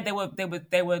 Yeah, there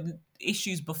were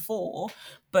issues before,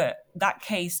 but that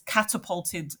case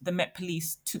catapulted the Met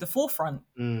Police to the forefront,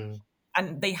 Mm,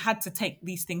 and they had to take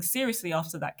these things seriously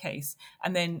after that case.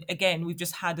 And then again, we've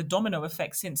just had a domino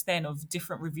effect since then of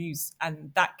different reviews,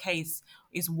 and that case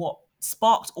is what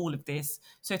sparked all of this.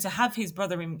 So to have his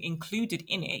brother included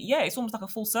in it, yeah, it's almost like a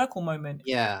full circle moment.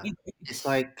 yeah. It's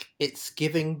like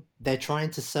they're trying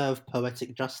to serve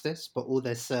poetic justice, but all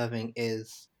they're serving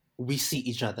is we see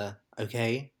each other,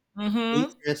 okay? Mm-hmm.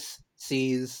 Beatrice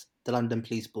sees the London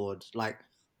Police Board. Like,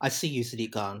 I see you,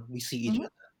 Sadiq Khan. We see each Mm-hmm.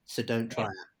 other. So don't Yeah. try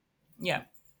it. Yeah.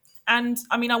 And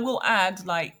I mean, I will add,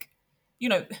 like, you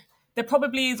know, there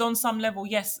probably is on some level,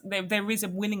 yes, there is a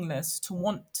willingness to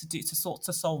want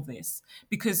to solve this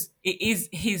because it is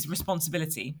his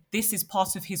responsibility. This is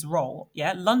part of his role.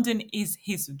 Yeah. London is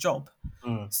his job.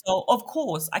 Mm, So of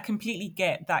course, I completely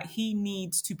get that he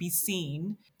needs to be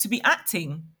seen to be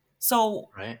acting. So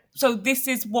right? so this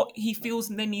is what he feels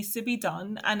there needs to be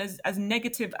done. And as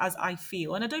negative as I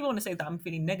feel, and I don't even want to say that I'm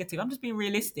feeling negative, I'm just being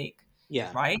realistic,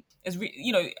 Yeah. right?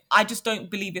 I just don't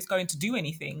believe it's going to do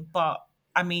anything. But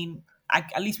I mean,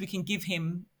 at least we can give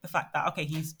him the fact that okay,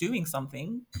 he's doing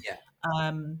something. Yeah.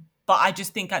 But I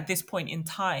just think at this point in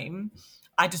time,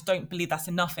 I just don't believe that's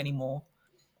enough anymore,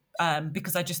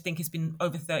 because I just think it's been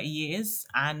over 30 years,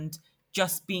 and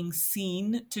just being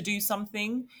seen to do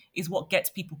something is what gets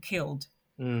people killed.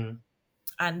 Mm,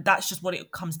 And that's just what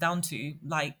it comes down to.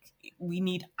 Like, we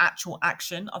need actual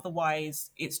action.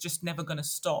 Otherwise, it's just never going to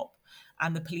stop.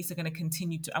 And the police are going to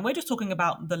continue to. And we're just talking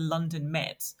about the London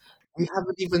Met. we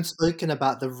haven't even spoken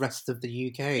about the rest of the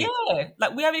UK. Yeah.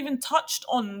 Like, we haven't even touched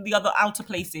on the other outer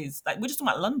places. Like, we're just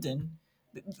talking about London.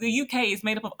 The UK is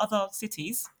made up of other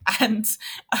cities, and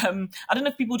I don't know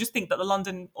if people just think that the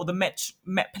London or the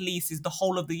Met Police is the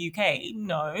whole of the UK.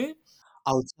 No.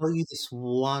 I'll tell you this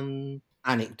one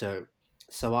anecdote.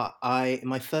 So I in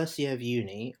my first year of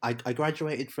uni, I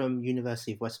graduated from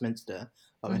University of Westminster,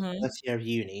 but my Hmm. first year of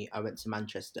uni, I went to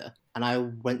Manchester, and I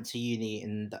went to uni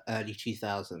in the early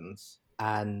 2000s.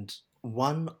 And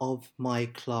one of my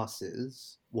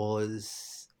classes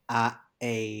was at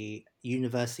a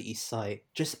university site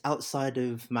just outside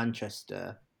of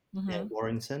Manchester, near Hmm.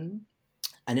 Warrington,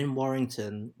 and in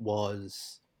Warrington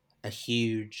was a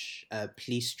huge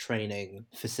police training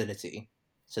facility.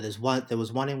 So there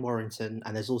was one in Warrington,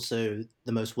 and there's also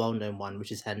the most well-known one,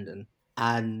 which is Hendon.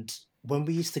 And when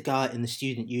we used to go out in the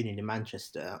student union in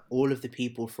Manchester, all of the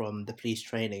people from the police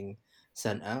training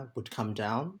centre would come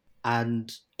down,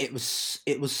 and it was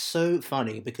so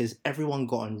funny because everyone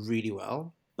got on really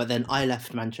well. But then I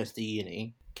left Manchester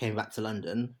Uni, came back to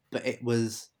London, but it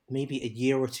was maybe a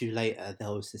year or two later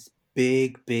there was this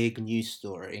big news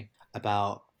story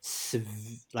about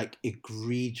like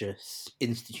egregious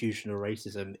institutional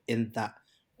racism in that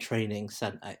training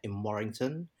center in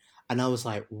Warrington. And I was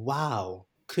like, wow,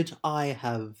 could I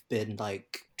have been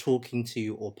like talking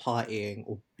to or partying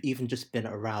or even just been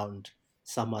around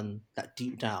someone that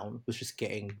deep down was just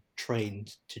getting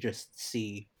trained to just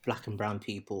see black and brown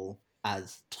people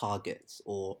as targets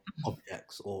or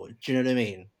objects, or do you know what I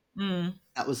mean? Mm.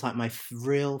 That was like my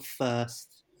real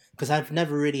first, because I've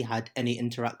never really had any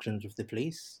interactions with the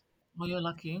police. Well, you're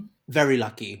lucky. Very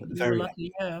lucky, You're very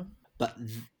lucky. lucky. Yeah. But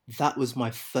that was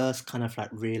my first kind of like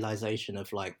realization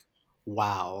of like,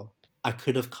 wow, I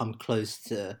could have come close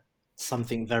to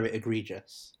something very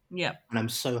egregious. Yeah. And I'm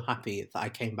so happy that I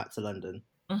came back to London.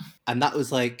 And that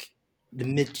was like the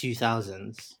mid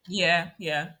 2000s. Yeah.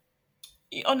 Yeah.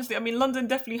 Honestly, I mean, London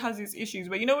definitely has its issues.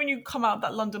 But when you come out of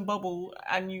that London bubble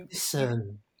and you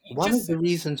One of just the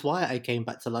reasons why I came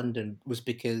back to London was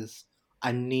because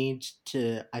I need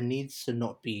to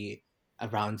not be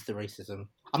around the racism.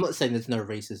 I'm not saying there's no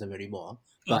racism anymore,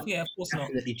 but yeah, of course not.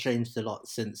 definitely changed a lot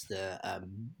since the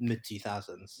mid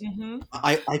 2000s. Hmm.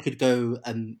 I could go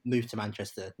and move to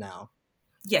Manchester now.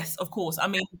 Yes, of course. I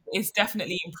mean, it's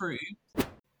definitely improved.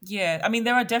 Yeah, I mean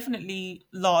there are definitely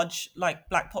large like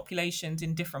black populations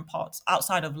in different parts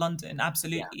outside of London, Yeah,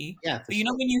 absolutely. yeah, for But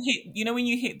sure. when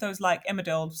you hit those like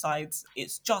Emmerdale sides,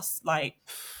 it's just like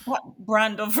that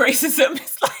brand of racism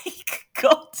is like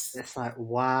God. It's like,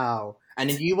 wow. And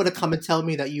then you want to come and tell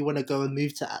me that you want to go and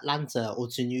move to Atlanta or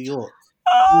to New York.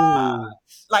 Ah, Ooh.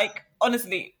 like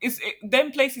honestly,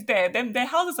 them places there, them their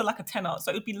houses are like a tenner,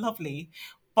 so it would be lovely.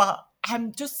 But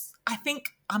I think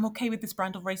I'm okay with this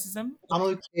brand of racism. I'm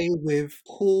okay with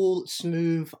cool,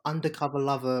 smooth, undercover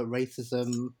lover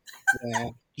racism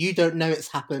where you don't know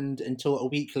it's happened until a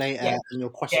week later Yeah, and you're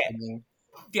yeah, questioning.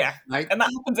 yeah, Like, and that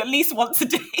happens at least once a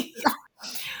day.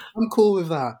 I'm cool with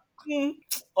that. Mm,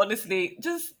 honestly,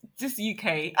 just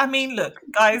UK. I mean, look,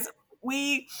 guys,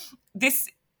 we this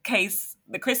case,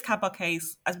 the Chris Kappa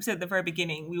case, as we said at the very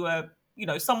beginning, we were,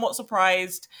 somewhat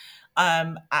surprised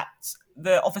at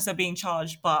the officer being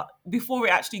charged, but before it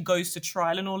actually goes to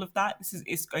trial and all of that, this is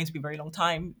it's going to be a very long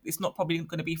time. It's not probably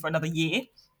going to be for another year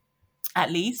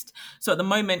at least. So at the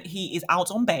moment, he is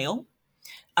out on bail.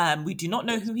 We do not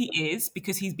know who he is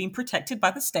because he's been protected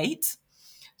by the state.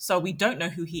 So we don't know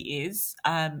who he is,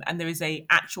 and there is a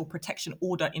actual protection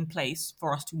order in place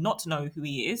for us to not know who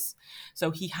he is.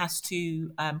 So he has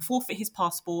to forfeit his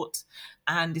passport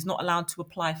and is not allowed to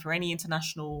apply for any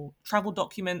international travel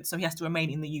documents. So he has to remain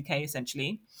in the UK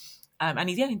essentially, and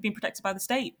he's been protected by the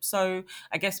state. So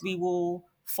I guess we will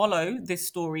follow this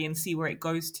story and see where it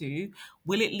goes to.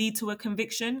 Will it lead to a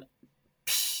conviction?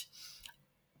 Psh,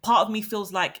 part of me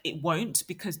feels like it won't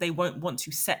because they won't want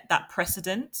to set that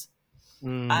precedent.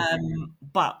 Mm.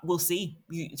 But we'll see.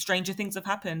 Stranger things have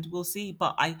happened. We'll see.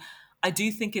 But I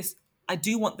do think I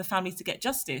do want the family to get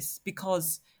justice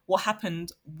because what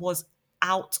happened was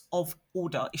out of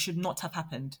order. It should not have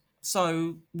happened.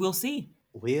 So we'll see.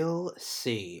 We'll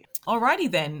see. Alrighty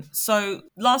then. So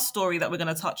last story that we're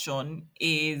going to touch on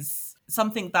is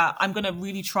something that I'm going to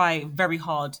really try very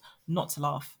hard not to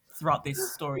laugh throughout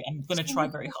this story. I'm going to try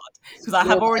very hard because I Yeah,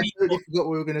 have but I already totally forgot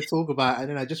what we were going to talk about, and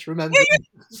then I just remembered.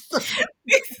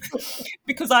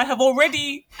 because I've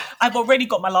already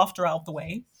got my laughter out of the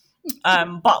way.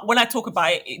 But when I talk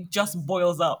about it, it just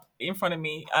boils up in front of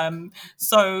me.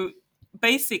 So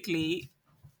basically,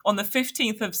 on the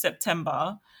 15th of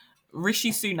September,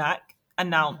 Rishi Sunak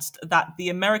announced that the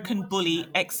American Bully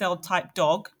XL type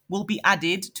dog will be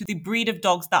added to the breed of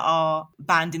dogs that are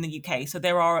banned in the UK. So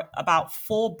there are about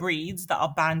 4 breeds that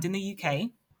are banned in the UK.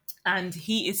 And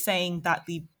he is saying that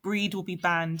the breed will be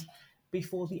banned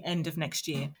before the end of next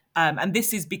year. And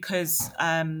this is because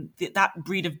that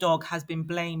breed of dog has been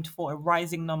blamed for a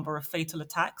rising number of fatal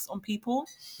attacks on people.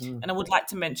 Mm, And I would like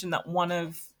to mention that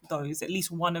at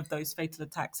least one of those fatal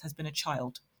attacks has been a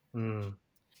child. mm,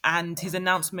 And his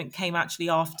announcement came actually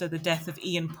after the death of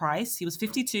Ian Price. He was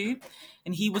 52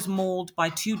 and he was mauled by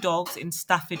 2 dogs in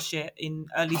Staffordshire in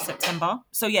early September.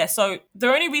 So the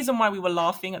only reason why we were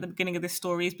laughing at the beginning of this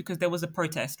story is because there was a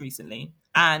protest recently.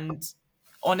 And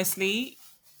honestly,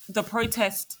 the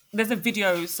protest, there's a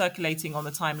video circulating on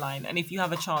the timeline. And if you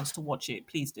have a chance to watch it,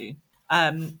 please do.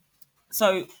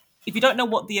 So, if you don't know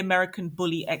what the American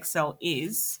Bully XL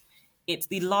is, it's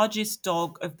the largest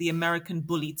dog of the American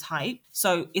Bully type.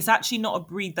 So, it's actually not a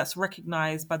breed that's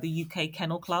recognized by the UK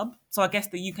Kennel Club. So, I guess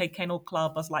the UK Kennel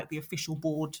Club is like the official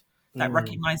board that mm,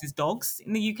 recognizes dogs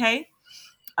in the UK.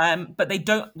 But they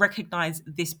don't recognize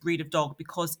this breed of dog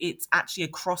because it's actually a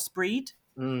crossbreed.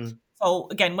 mm. So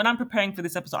again, when I'm preparing for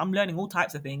this episode, I'm learning all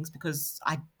types of things because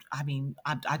I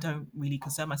don't really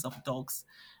concern myself with dogs.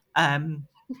 Um,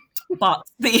 but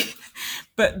the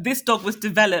but this dog was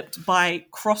developed by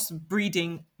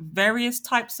crossbreeding various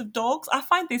types of dogs. I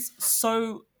find this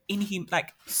so inhuman,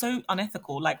 like so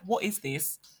unethical. Like, what is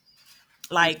this?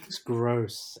 It's Like, just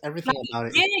gross. like Everything about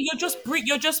it yeah, is.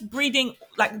 you're just breeding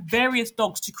like various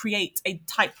dogs to create a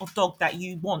type of dog that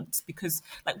you want because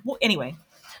like what anyway.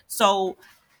 So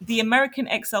the American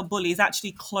XL Bully is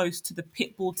actually close to the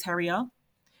Pit Bull Terrier,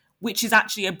 which is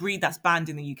actually a breed that's banned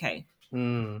in the UK.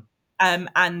 Mm,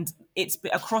 And it's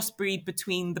a crossbreed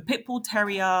between the Pit Bull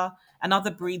Terrier and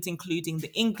other breeds, including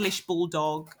the English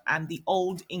Bulldog and the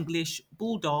Old English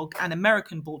Bulldog and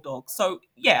American Bulldog. So,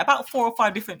 yeah, about 4 or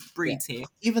 5 different yeah. breeds here.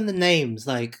 Even the names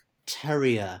like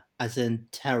terrier, as in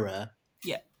terror,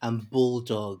 Yeah. and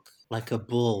bulldog, like a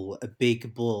bull, a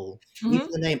big bull. Even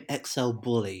Hmm. the name XL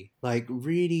bully, like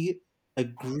really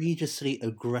egregiously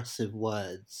aggressive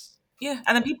words. Yeah.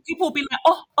 And then people will be like,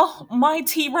 oh, my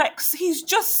T Rex, he's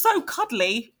just so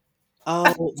cuddly.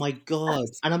 Oh my god!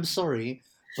 And I'm sorry.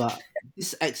 but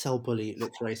this XL bully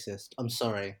looks racist. I'm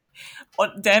sorry.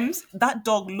 On Dems, that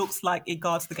dog looks like it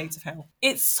guards the gates of hell.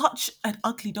 It's such an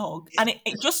ugly dog, and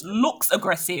it just looks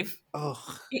aggressive.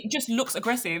 Oh, It just looks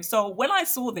aggressive. So when I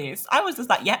saw this, I was just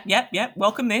like, yep, yep, yep,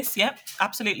 welcome this, yep,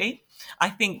 absolutely. I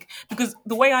think because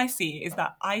the way I see it is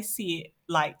that I see it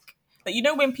like that. You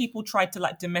know, when people try to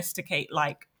like domesticate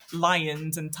like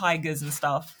lions and tigers and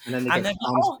stuff, and then they and get then their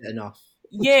arms oh bitten off.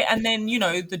 yeah, and then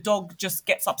the dog just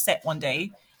gets upset one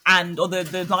day, and or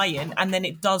the lion, and then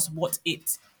it does what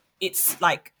it's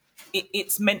like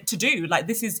it's meant to do. Like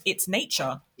this is its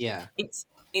nature. Yeah. It's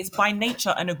it's by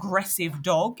nature an aggressive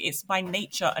dog. It's by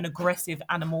nature an aggressive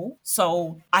animal.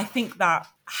 So I think that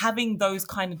having those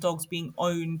kind of dogs being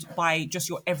owned by just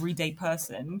your everyday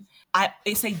person,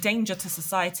 it's a danger to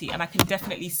society, and I can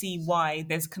definitely see why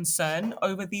there's concern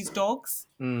over these dogs.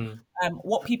 Mm.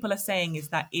 What people are saying is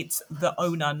that it's the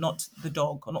owner, not the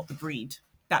dog or not the breed.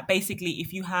 That basically,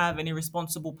 if you have an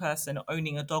irresponsible person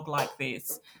owning a dog like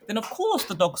this, then of course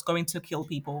the dog's going to kill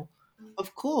people.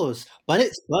 Of course, but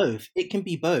it's both. It can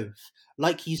be both.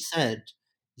 Like you said,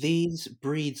 these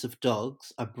breeds of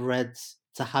dogs are bred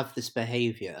to have this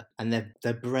behavior and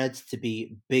they're bred to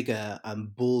be bigger and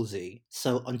ballsy.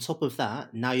 So on top of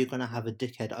that, now you're gonna have a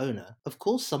dickhead owner. Of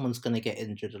course someone's gonna get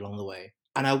injured along the way.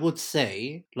 And I would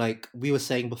say, like we were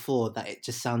saying before, that it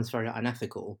just sounds very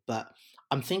unethical, but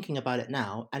I'm thinking about it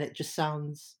now and it just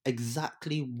sounds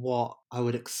exactly what I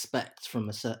would expect from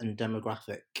a certain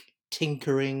demographic,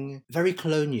 tinkering, very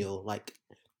colonial, like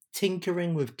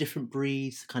tinkering with different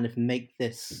breeds to kind of make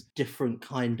this different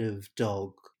kind of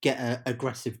dog, get an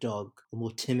aggressive dog, a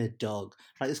more timid dog.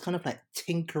 Like it's kind of like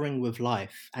tinkering with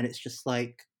life. And it's just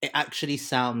like, it actually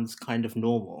sounds kind of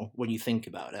normal when you think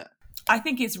about it. I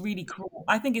think it's really cruel.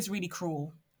 I think it's really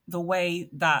cruel the way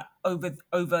that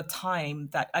over time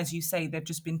that, as you say, they've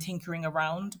just been tinkering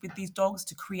around with these dogs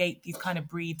to create these kind of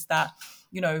breeds that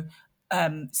you know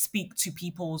speak to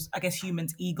people's, I guess,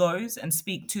 humans' egos and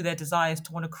speak to their desires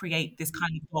to want to create this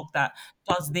kind of dog that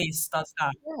does this, does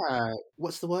that. Yeah.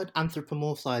 What's the word?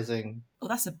 Anthropomorphizing. Oh,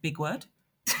 that's a big word.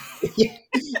 Yeah,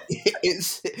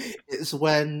 it's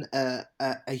when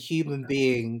a human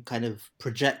being kind of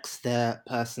projects their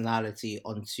personality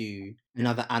onto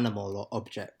another animal or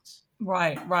object.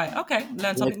 Right, right. Okay,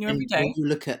 learn Like something new every day.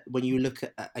 when you look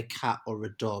at a cat or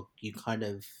a dog, you kind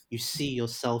of you see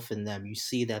yourself in them. You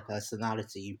see their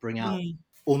personality. You bring out Mm,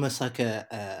 almost like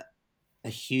a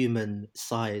human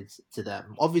side to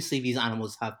them. Obviously, these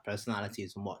animals have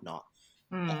personalities and whatnot.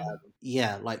 mm.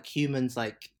 Yeah, like humans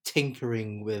like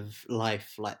tinkering with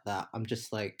life like that. I'm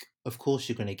just like, of course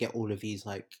you're gonna get all of these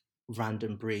like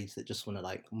random breeds that just want to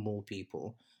like maul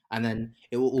people, and then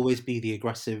it will always be the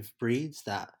aggressive breeds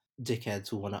that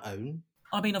dickheads will want to own.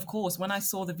 I mean, of course, when I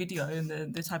saw the video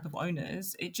and the type of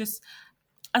owners, it just,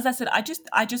 as I said, I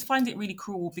just find it really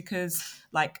cruel because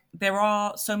like there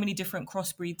are so many different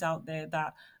crossbreeds out there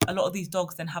that a lot of these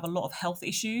dogs then have a lot of health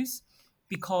issues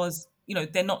because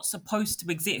they're not supposed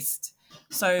to exist.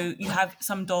 So you have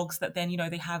some dogs that then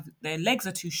they have their legs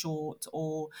are too short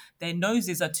or their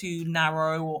noses are too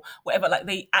narrow or whatever. Like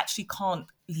they actually can't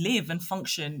live and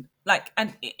function. Like,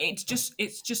 and it's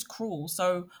just cruel.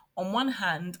 So on one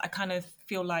hand, I kind of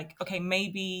feel like okay,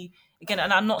 maybe again,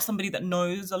 and I'm not somebody that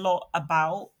knows a lot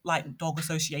about like dog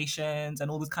associations and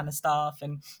all this kind of stuff,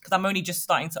 and because I'm only just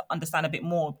starting to understand a bit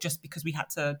more just because we had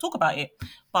to talk about it.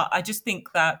 But I just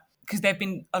think that because there have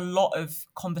been a lot of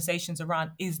conversations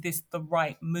around is this the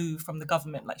right move from the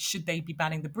government? Like, should they be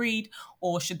banning the breed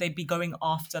or should they be going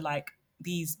after like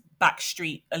these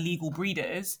backstreet illegal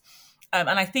breeders? And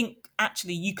I think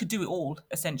actually you could do it all,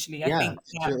 essentially. I Yeah, think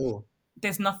to do that it all.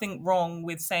 there's nothing wrong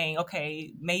with saying,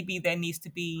 okay, maybe there needs to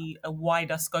be a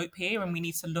wider scope here, and we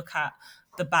need to look at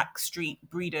the backstreet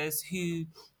breeders who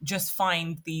just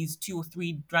find these two or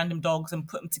three random dogs and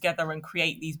put them together and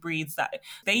create these breeds that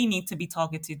they need to be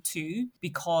targeted to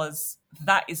because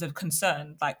that is a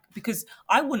concern. Like, because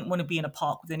I wouldn't want to be in a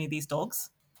park with any of these dogs.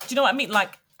 Do you know what I mean?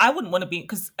 Like, I wouldn't want to be,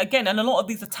 because again, and a lot of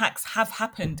these attacks have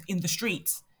happened in the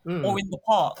streets Mm, or in the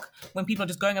park when people are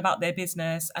just going about their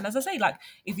business. And as I say, like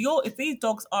if these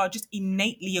dogs are just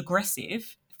innately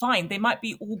aggressive, fine, they might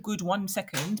be all good 1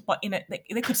 second, but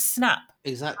they could snap.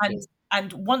 And exactly.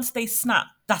 and once they snap,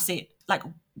 that's it. Like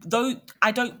though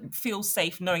I don't feel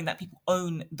safe knowing that people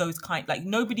own those like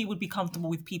nobody would be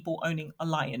comfortable with people owning a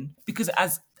lion because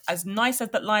as nice as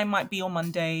that lion might be on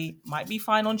Monday, might be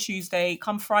fine on Tuesday,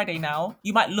 come Friday now,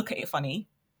 you might look at it funny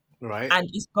Right. and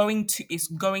it's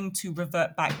going to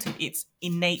revert back to its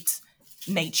innate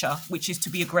nature, which is to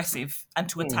be aggressive and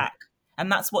to Mm. attack.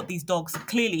 And that's what these dogs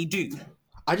clearly do.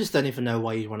 I just don't even know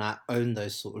why you'd want to own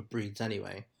those sort of breeds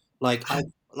anyway. Like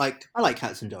Like, I like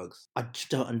cats and dogs. I just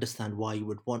don't understand why you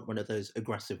would want one of those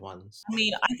aggressive ones. I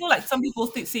mean, I feel like some people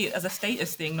see it as a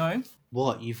status thing, no?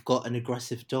 What? You've got an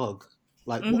aggressive dog?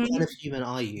 Like, what kind Hmm. of human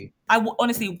are you?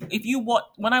 Honestly, if you watch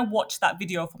when I watched that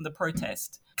video from the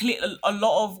protest, a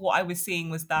lot of what I was seeing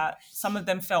was that some of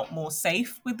them felt more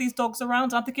safe with these dogs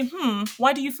around. I'm thinking,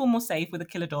 why do you feel more safe with a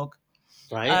killer dog?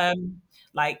 Right? Um,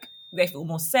 like they feel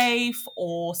more safe,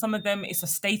 or some of them it's a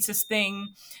status thing.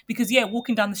 Because yeah,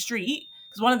 walking down the street,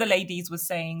 because one of the ladies was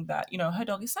saying that her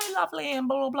dog is so lovely and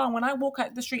blah blah blah. When I walk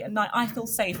out the street at night, I feel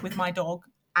safe with my dog,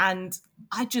 and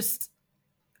I just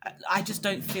I just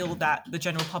don't feel that the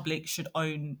general public should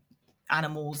own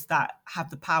animals that have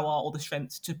the power or the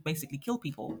strength to basically kill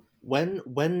people.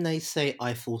 When they say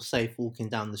I feel safe walking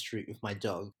down the street with my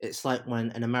dog, it's like when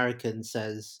an American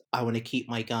says I want to keep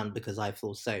my gun because I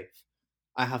feel safe.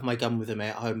 I have my gun with me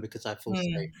at home because I feel safe.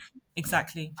 Mm,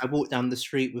 exactly. I walk down the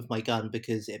street with my gun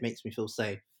because it makes me feel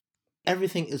safe.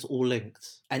 Everything is all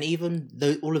linked. And even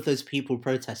though all of those people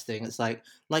protesting, it's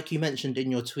like you mentioned in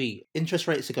your tweet, interest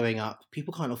rates are going up,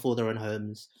 people can't afford their own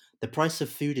homes, the price of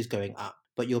food is going up,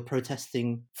 but you're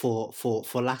protesting for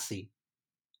Lassie.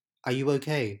 Are you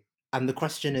okay? And the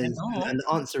question They're is, and not.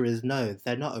 the answer is no,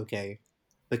 they're not okay.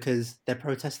 Because they're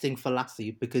protesting for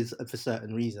Lassie because of a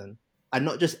certain reason. And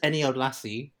not just any old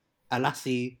Lassie, a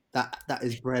Lassie that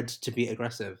is bred to be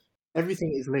aggressive.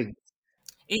 Everything is linked.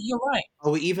 You're right.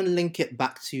 Oh, we even link it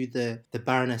back to the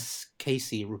Baroness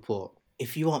Casey report.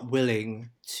 If you aren't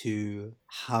willing to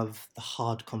have the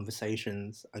hard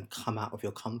conversations and come out of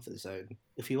your comfort zone,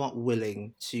 if you aren't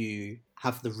willing to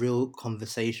have the real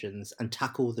conversations and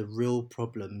tackle the real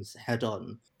problems head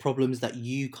on, problems that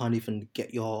you can't even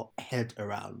get your head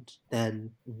around,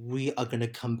 then we are going to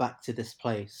come back to this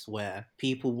place where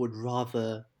people would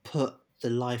rather put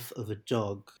the life of a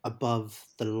dog above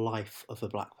the life of a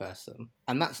black person.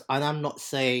 And I'm not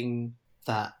saying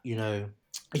that,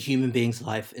 a human being's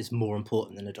life is more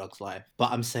important than a dog's life.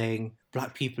 But I'm saying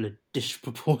black people are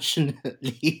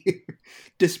disproportionately,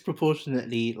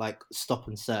 disproportionately like stop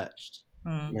and searched.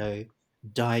 You Mm, know,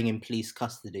 dying in police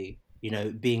custody.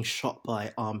 Being shot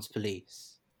by armed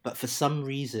police. But for some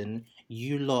reason,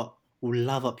 you lot will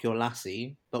love up your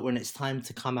lassie. But when it's time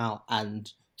to come out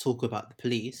and talk about the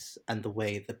police and the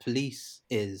way the police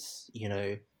is,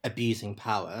 abusing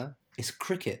power, it's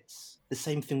crickets. The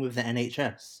same thing with the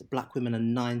NHS. Black women are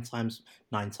nine times,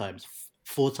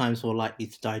 4 times more likely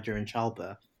to die during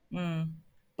childbirth. mm.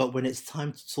 But when it's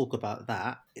time to talk about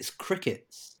that, it's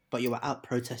crickets. But you were out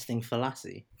protesting for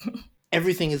Lassie.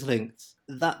 Everything is linked.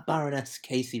 That Baroness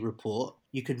Casey report,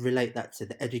 you could relate that to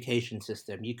the education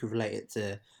system. You could relate it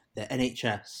to the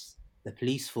NHS, the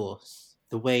police force,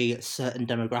 the way certain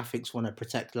demographics want to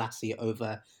protect Lassie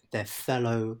over their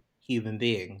fellow human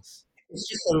beings. It's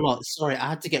just a lot. Sorry, I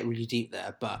had to get really deep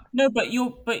there, but No, but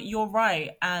you're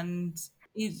right, and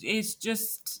it's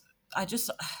just I just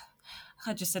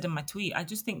I just said in my tweet, I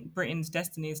just think Britain's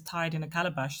destiny is tied in a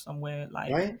calabash somewhere.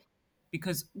 Like, right,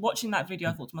 because watching that video,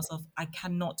 I thought to myself, I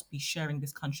cannot be sharing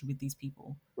this country with these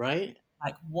people. right,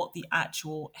 Like, what the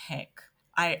actual heck?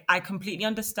 I completely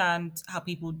understand how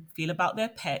people feel about their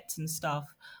pets and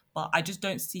stuff, but I just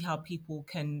don't see how people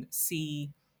can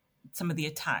see some of the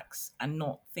attacks and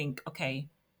not think, okay,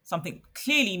 something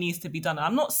clearly needs to be done.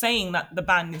 I'm not saying that the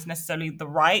ban is necessarily the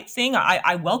right thing.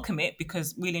 I welcome it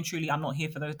because really and truly, I'm not here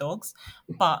for those dogs.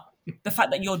 But the fact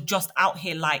that you're just out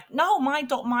here like, no, my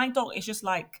dog, it's just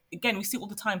like, again, we see it all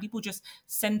the time. People just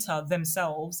center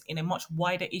themselves in a much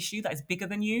wider issue that is bigger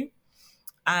than you.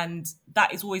 And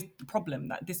that is always the problem,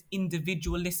 that this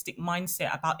individualistic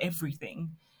mindset about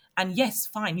everything. And yes,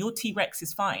 fine, your T Rex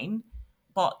is fine,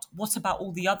 but what about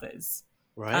all the others?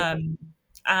 right. Um,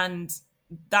 and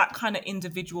that kind of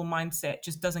individual mindset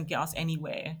just doesn't get us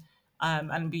anywhere.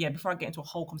 And yeah, before I get into a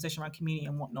whole conversation around community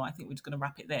and whatnot, I think we're just going to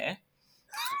wrap it there.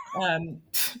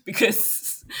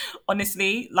 Because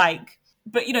honestly, like,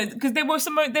 but because there were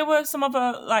some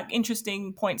other like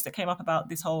interesting points that came up about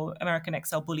this whole American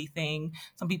XL bully thing.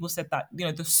 Some people said that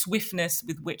the swiftness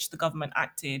with which the government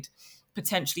acted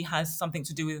potentially has something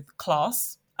to do with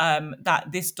class. That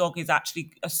this dog is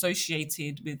actually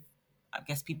associated with, I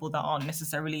guess, people that aren't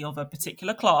necessarily of a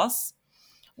particular class.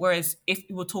 Whereas if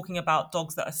we were talking about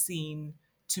dogs that are seen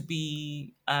to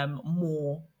be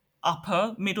more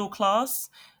upper middle class,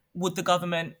 would the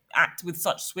government act with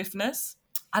such swiftness?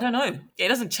 I don't know. It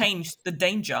doesn't change the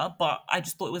danger, but I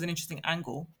just thought it was an interesting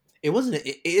angle. It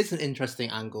is an interesting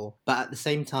angle, but at the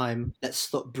same time, let's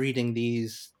stop breeding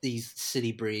these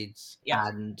silly breeds Yeah,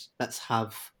 and let's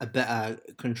have a better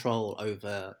control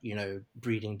over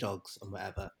breeding dogs and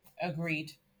whatever.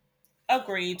 agreed.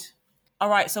 Agreed. All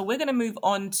right, so we're going to move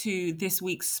on to this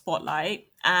week's spotlight.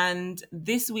 And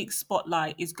this week's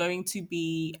spotlight is going to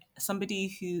be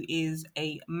somebody who is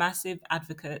a massive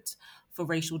advocate for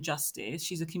racial justice.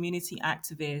 She's a community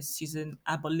activist. She's an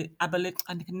I can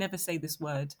never say this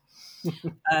word.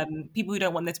 People who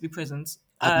don't want there to be prisons.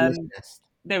 Abolitionist.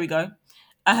 There we go.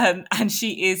 And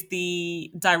she is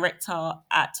the director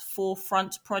at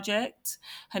Forefront Project.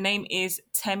 Her name is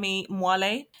Temi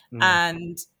Mwale, Mm,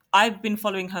 and I've been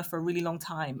following her for a really long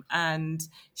time. And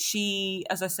she,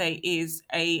 as I say, is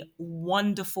a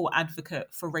wonderful advocate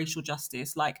for racial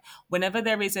justice. Like, whenever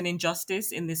there is an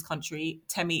injustice in this country,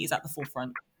 Temi is at the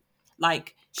forefront.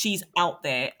 Like, she's out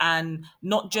there, and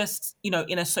not just, in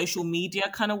a social media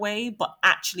kind of way, but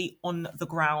actually on the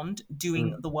ground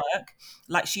doing mm, the work.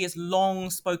 Like, she has long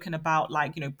spoken about,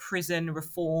 like, prison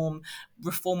reform,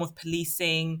 reform of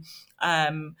policing.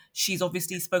 She's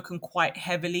obviously spoken quite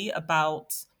heavily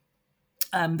about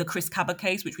the Chris Kaba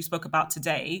case, which we spoke about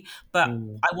today. But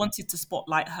mm, I wanted to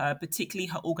spotlight her, particularly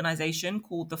her organization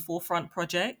called the Forefront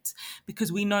Project,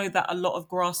 because we know that a lot of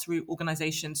grassroots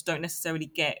organizations don't necessarily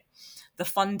get the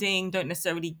funding, don't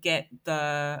necessarily get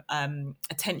the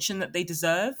attention that they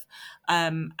deserve.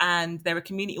 And they're a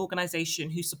community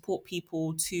organization who support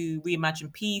people to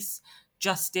reimagine peace,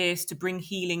 justice, to bring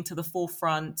healing to the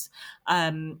forefront.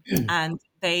 And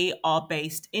they are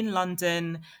based in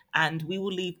London, and we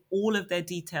will leave all of their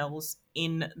details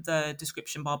in the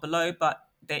description bar below. But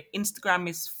their Instagram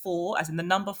is four, as in the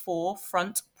number four,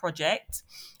 Front Project.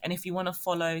 And if you want to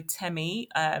follow Temi,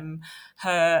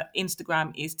 her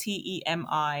Instagram is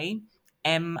TEMIMWALE.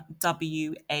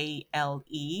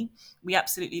 We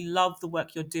absolutely love the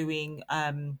work you're doing.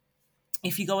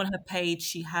 If you go on her page,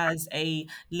 she has a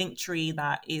link tree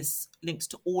that is linked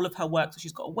to all of her work. So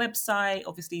she's got a website,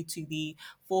 obviously, to the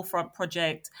Forefront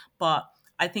Project. But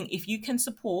I think if you can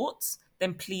support,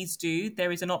 then please do.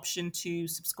 There is an option to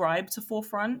subscribe to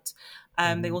Forefront. They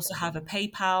mm, also have a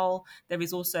PayPal. There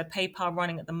is also a PayPal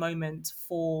running at the moment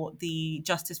for the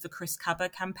Justice for Chris Kaba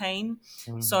campaign.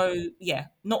 mm. So yeah,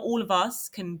 not all of us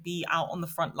can be out on the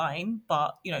front line,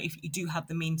 but if you do have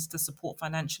the means to support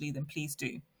financially, then please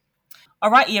do.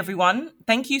 Alrighty, everyone.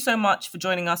 Thank you so much for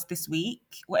joining us this week.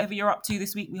 Whatever you're up to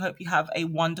this week, we hope you have a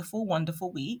wonderful,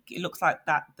 wonderful week. It looks like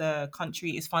that the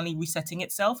country is finally resetting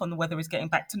itself and the weather is getting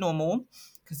back to normal,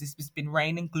 because this has been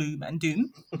rain and gloom and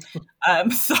doom.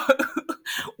 So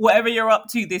whatever you're up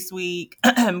to this week,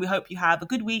 we hope you have a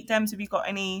good week. Dems, have you got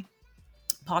any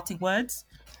parting words?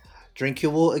 Drink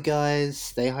your water, guys.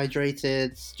 Stay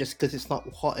hydrated. Just because it's not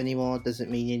hot anymore doesn't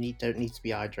mean don't need to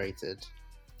be hydrated.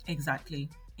 Exactly.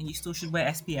 And you still should wear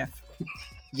SPF.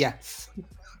 Yes.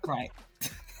 Right.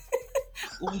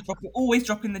 Always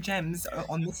dropping the gems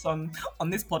on this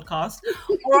podcast.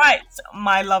 All right,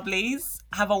 my lovelies,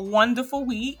 have a wonderful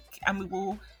week, and we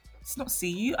will. It's not see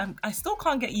you. I still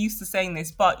can't get used to saying this,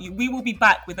 but we will be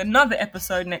back with another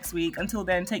episode next week. Until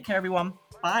then, take care, everyone.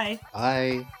 Bye.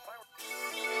 Bye.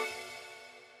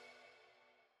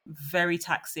 Very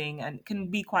taxing and can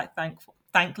be quite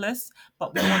thankless,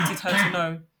 but we wanted her to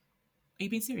know. Are you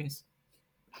being serious?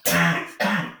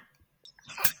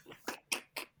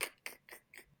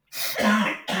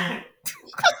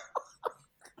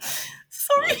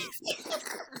 Sorry.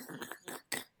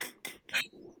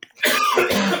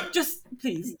 Just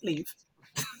please leave.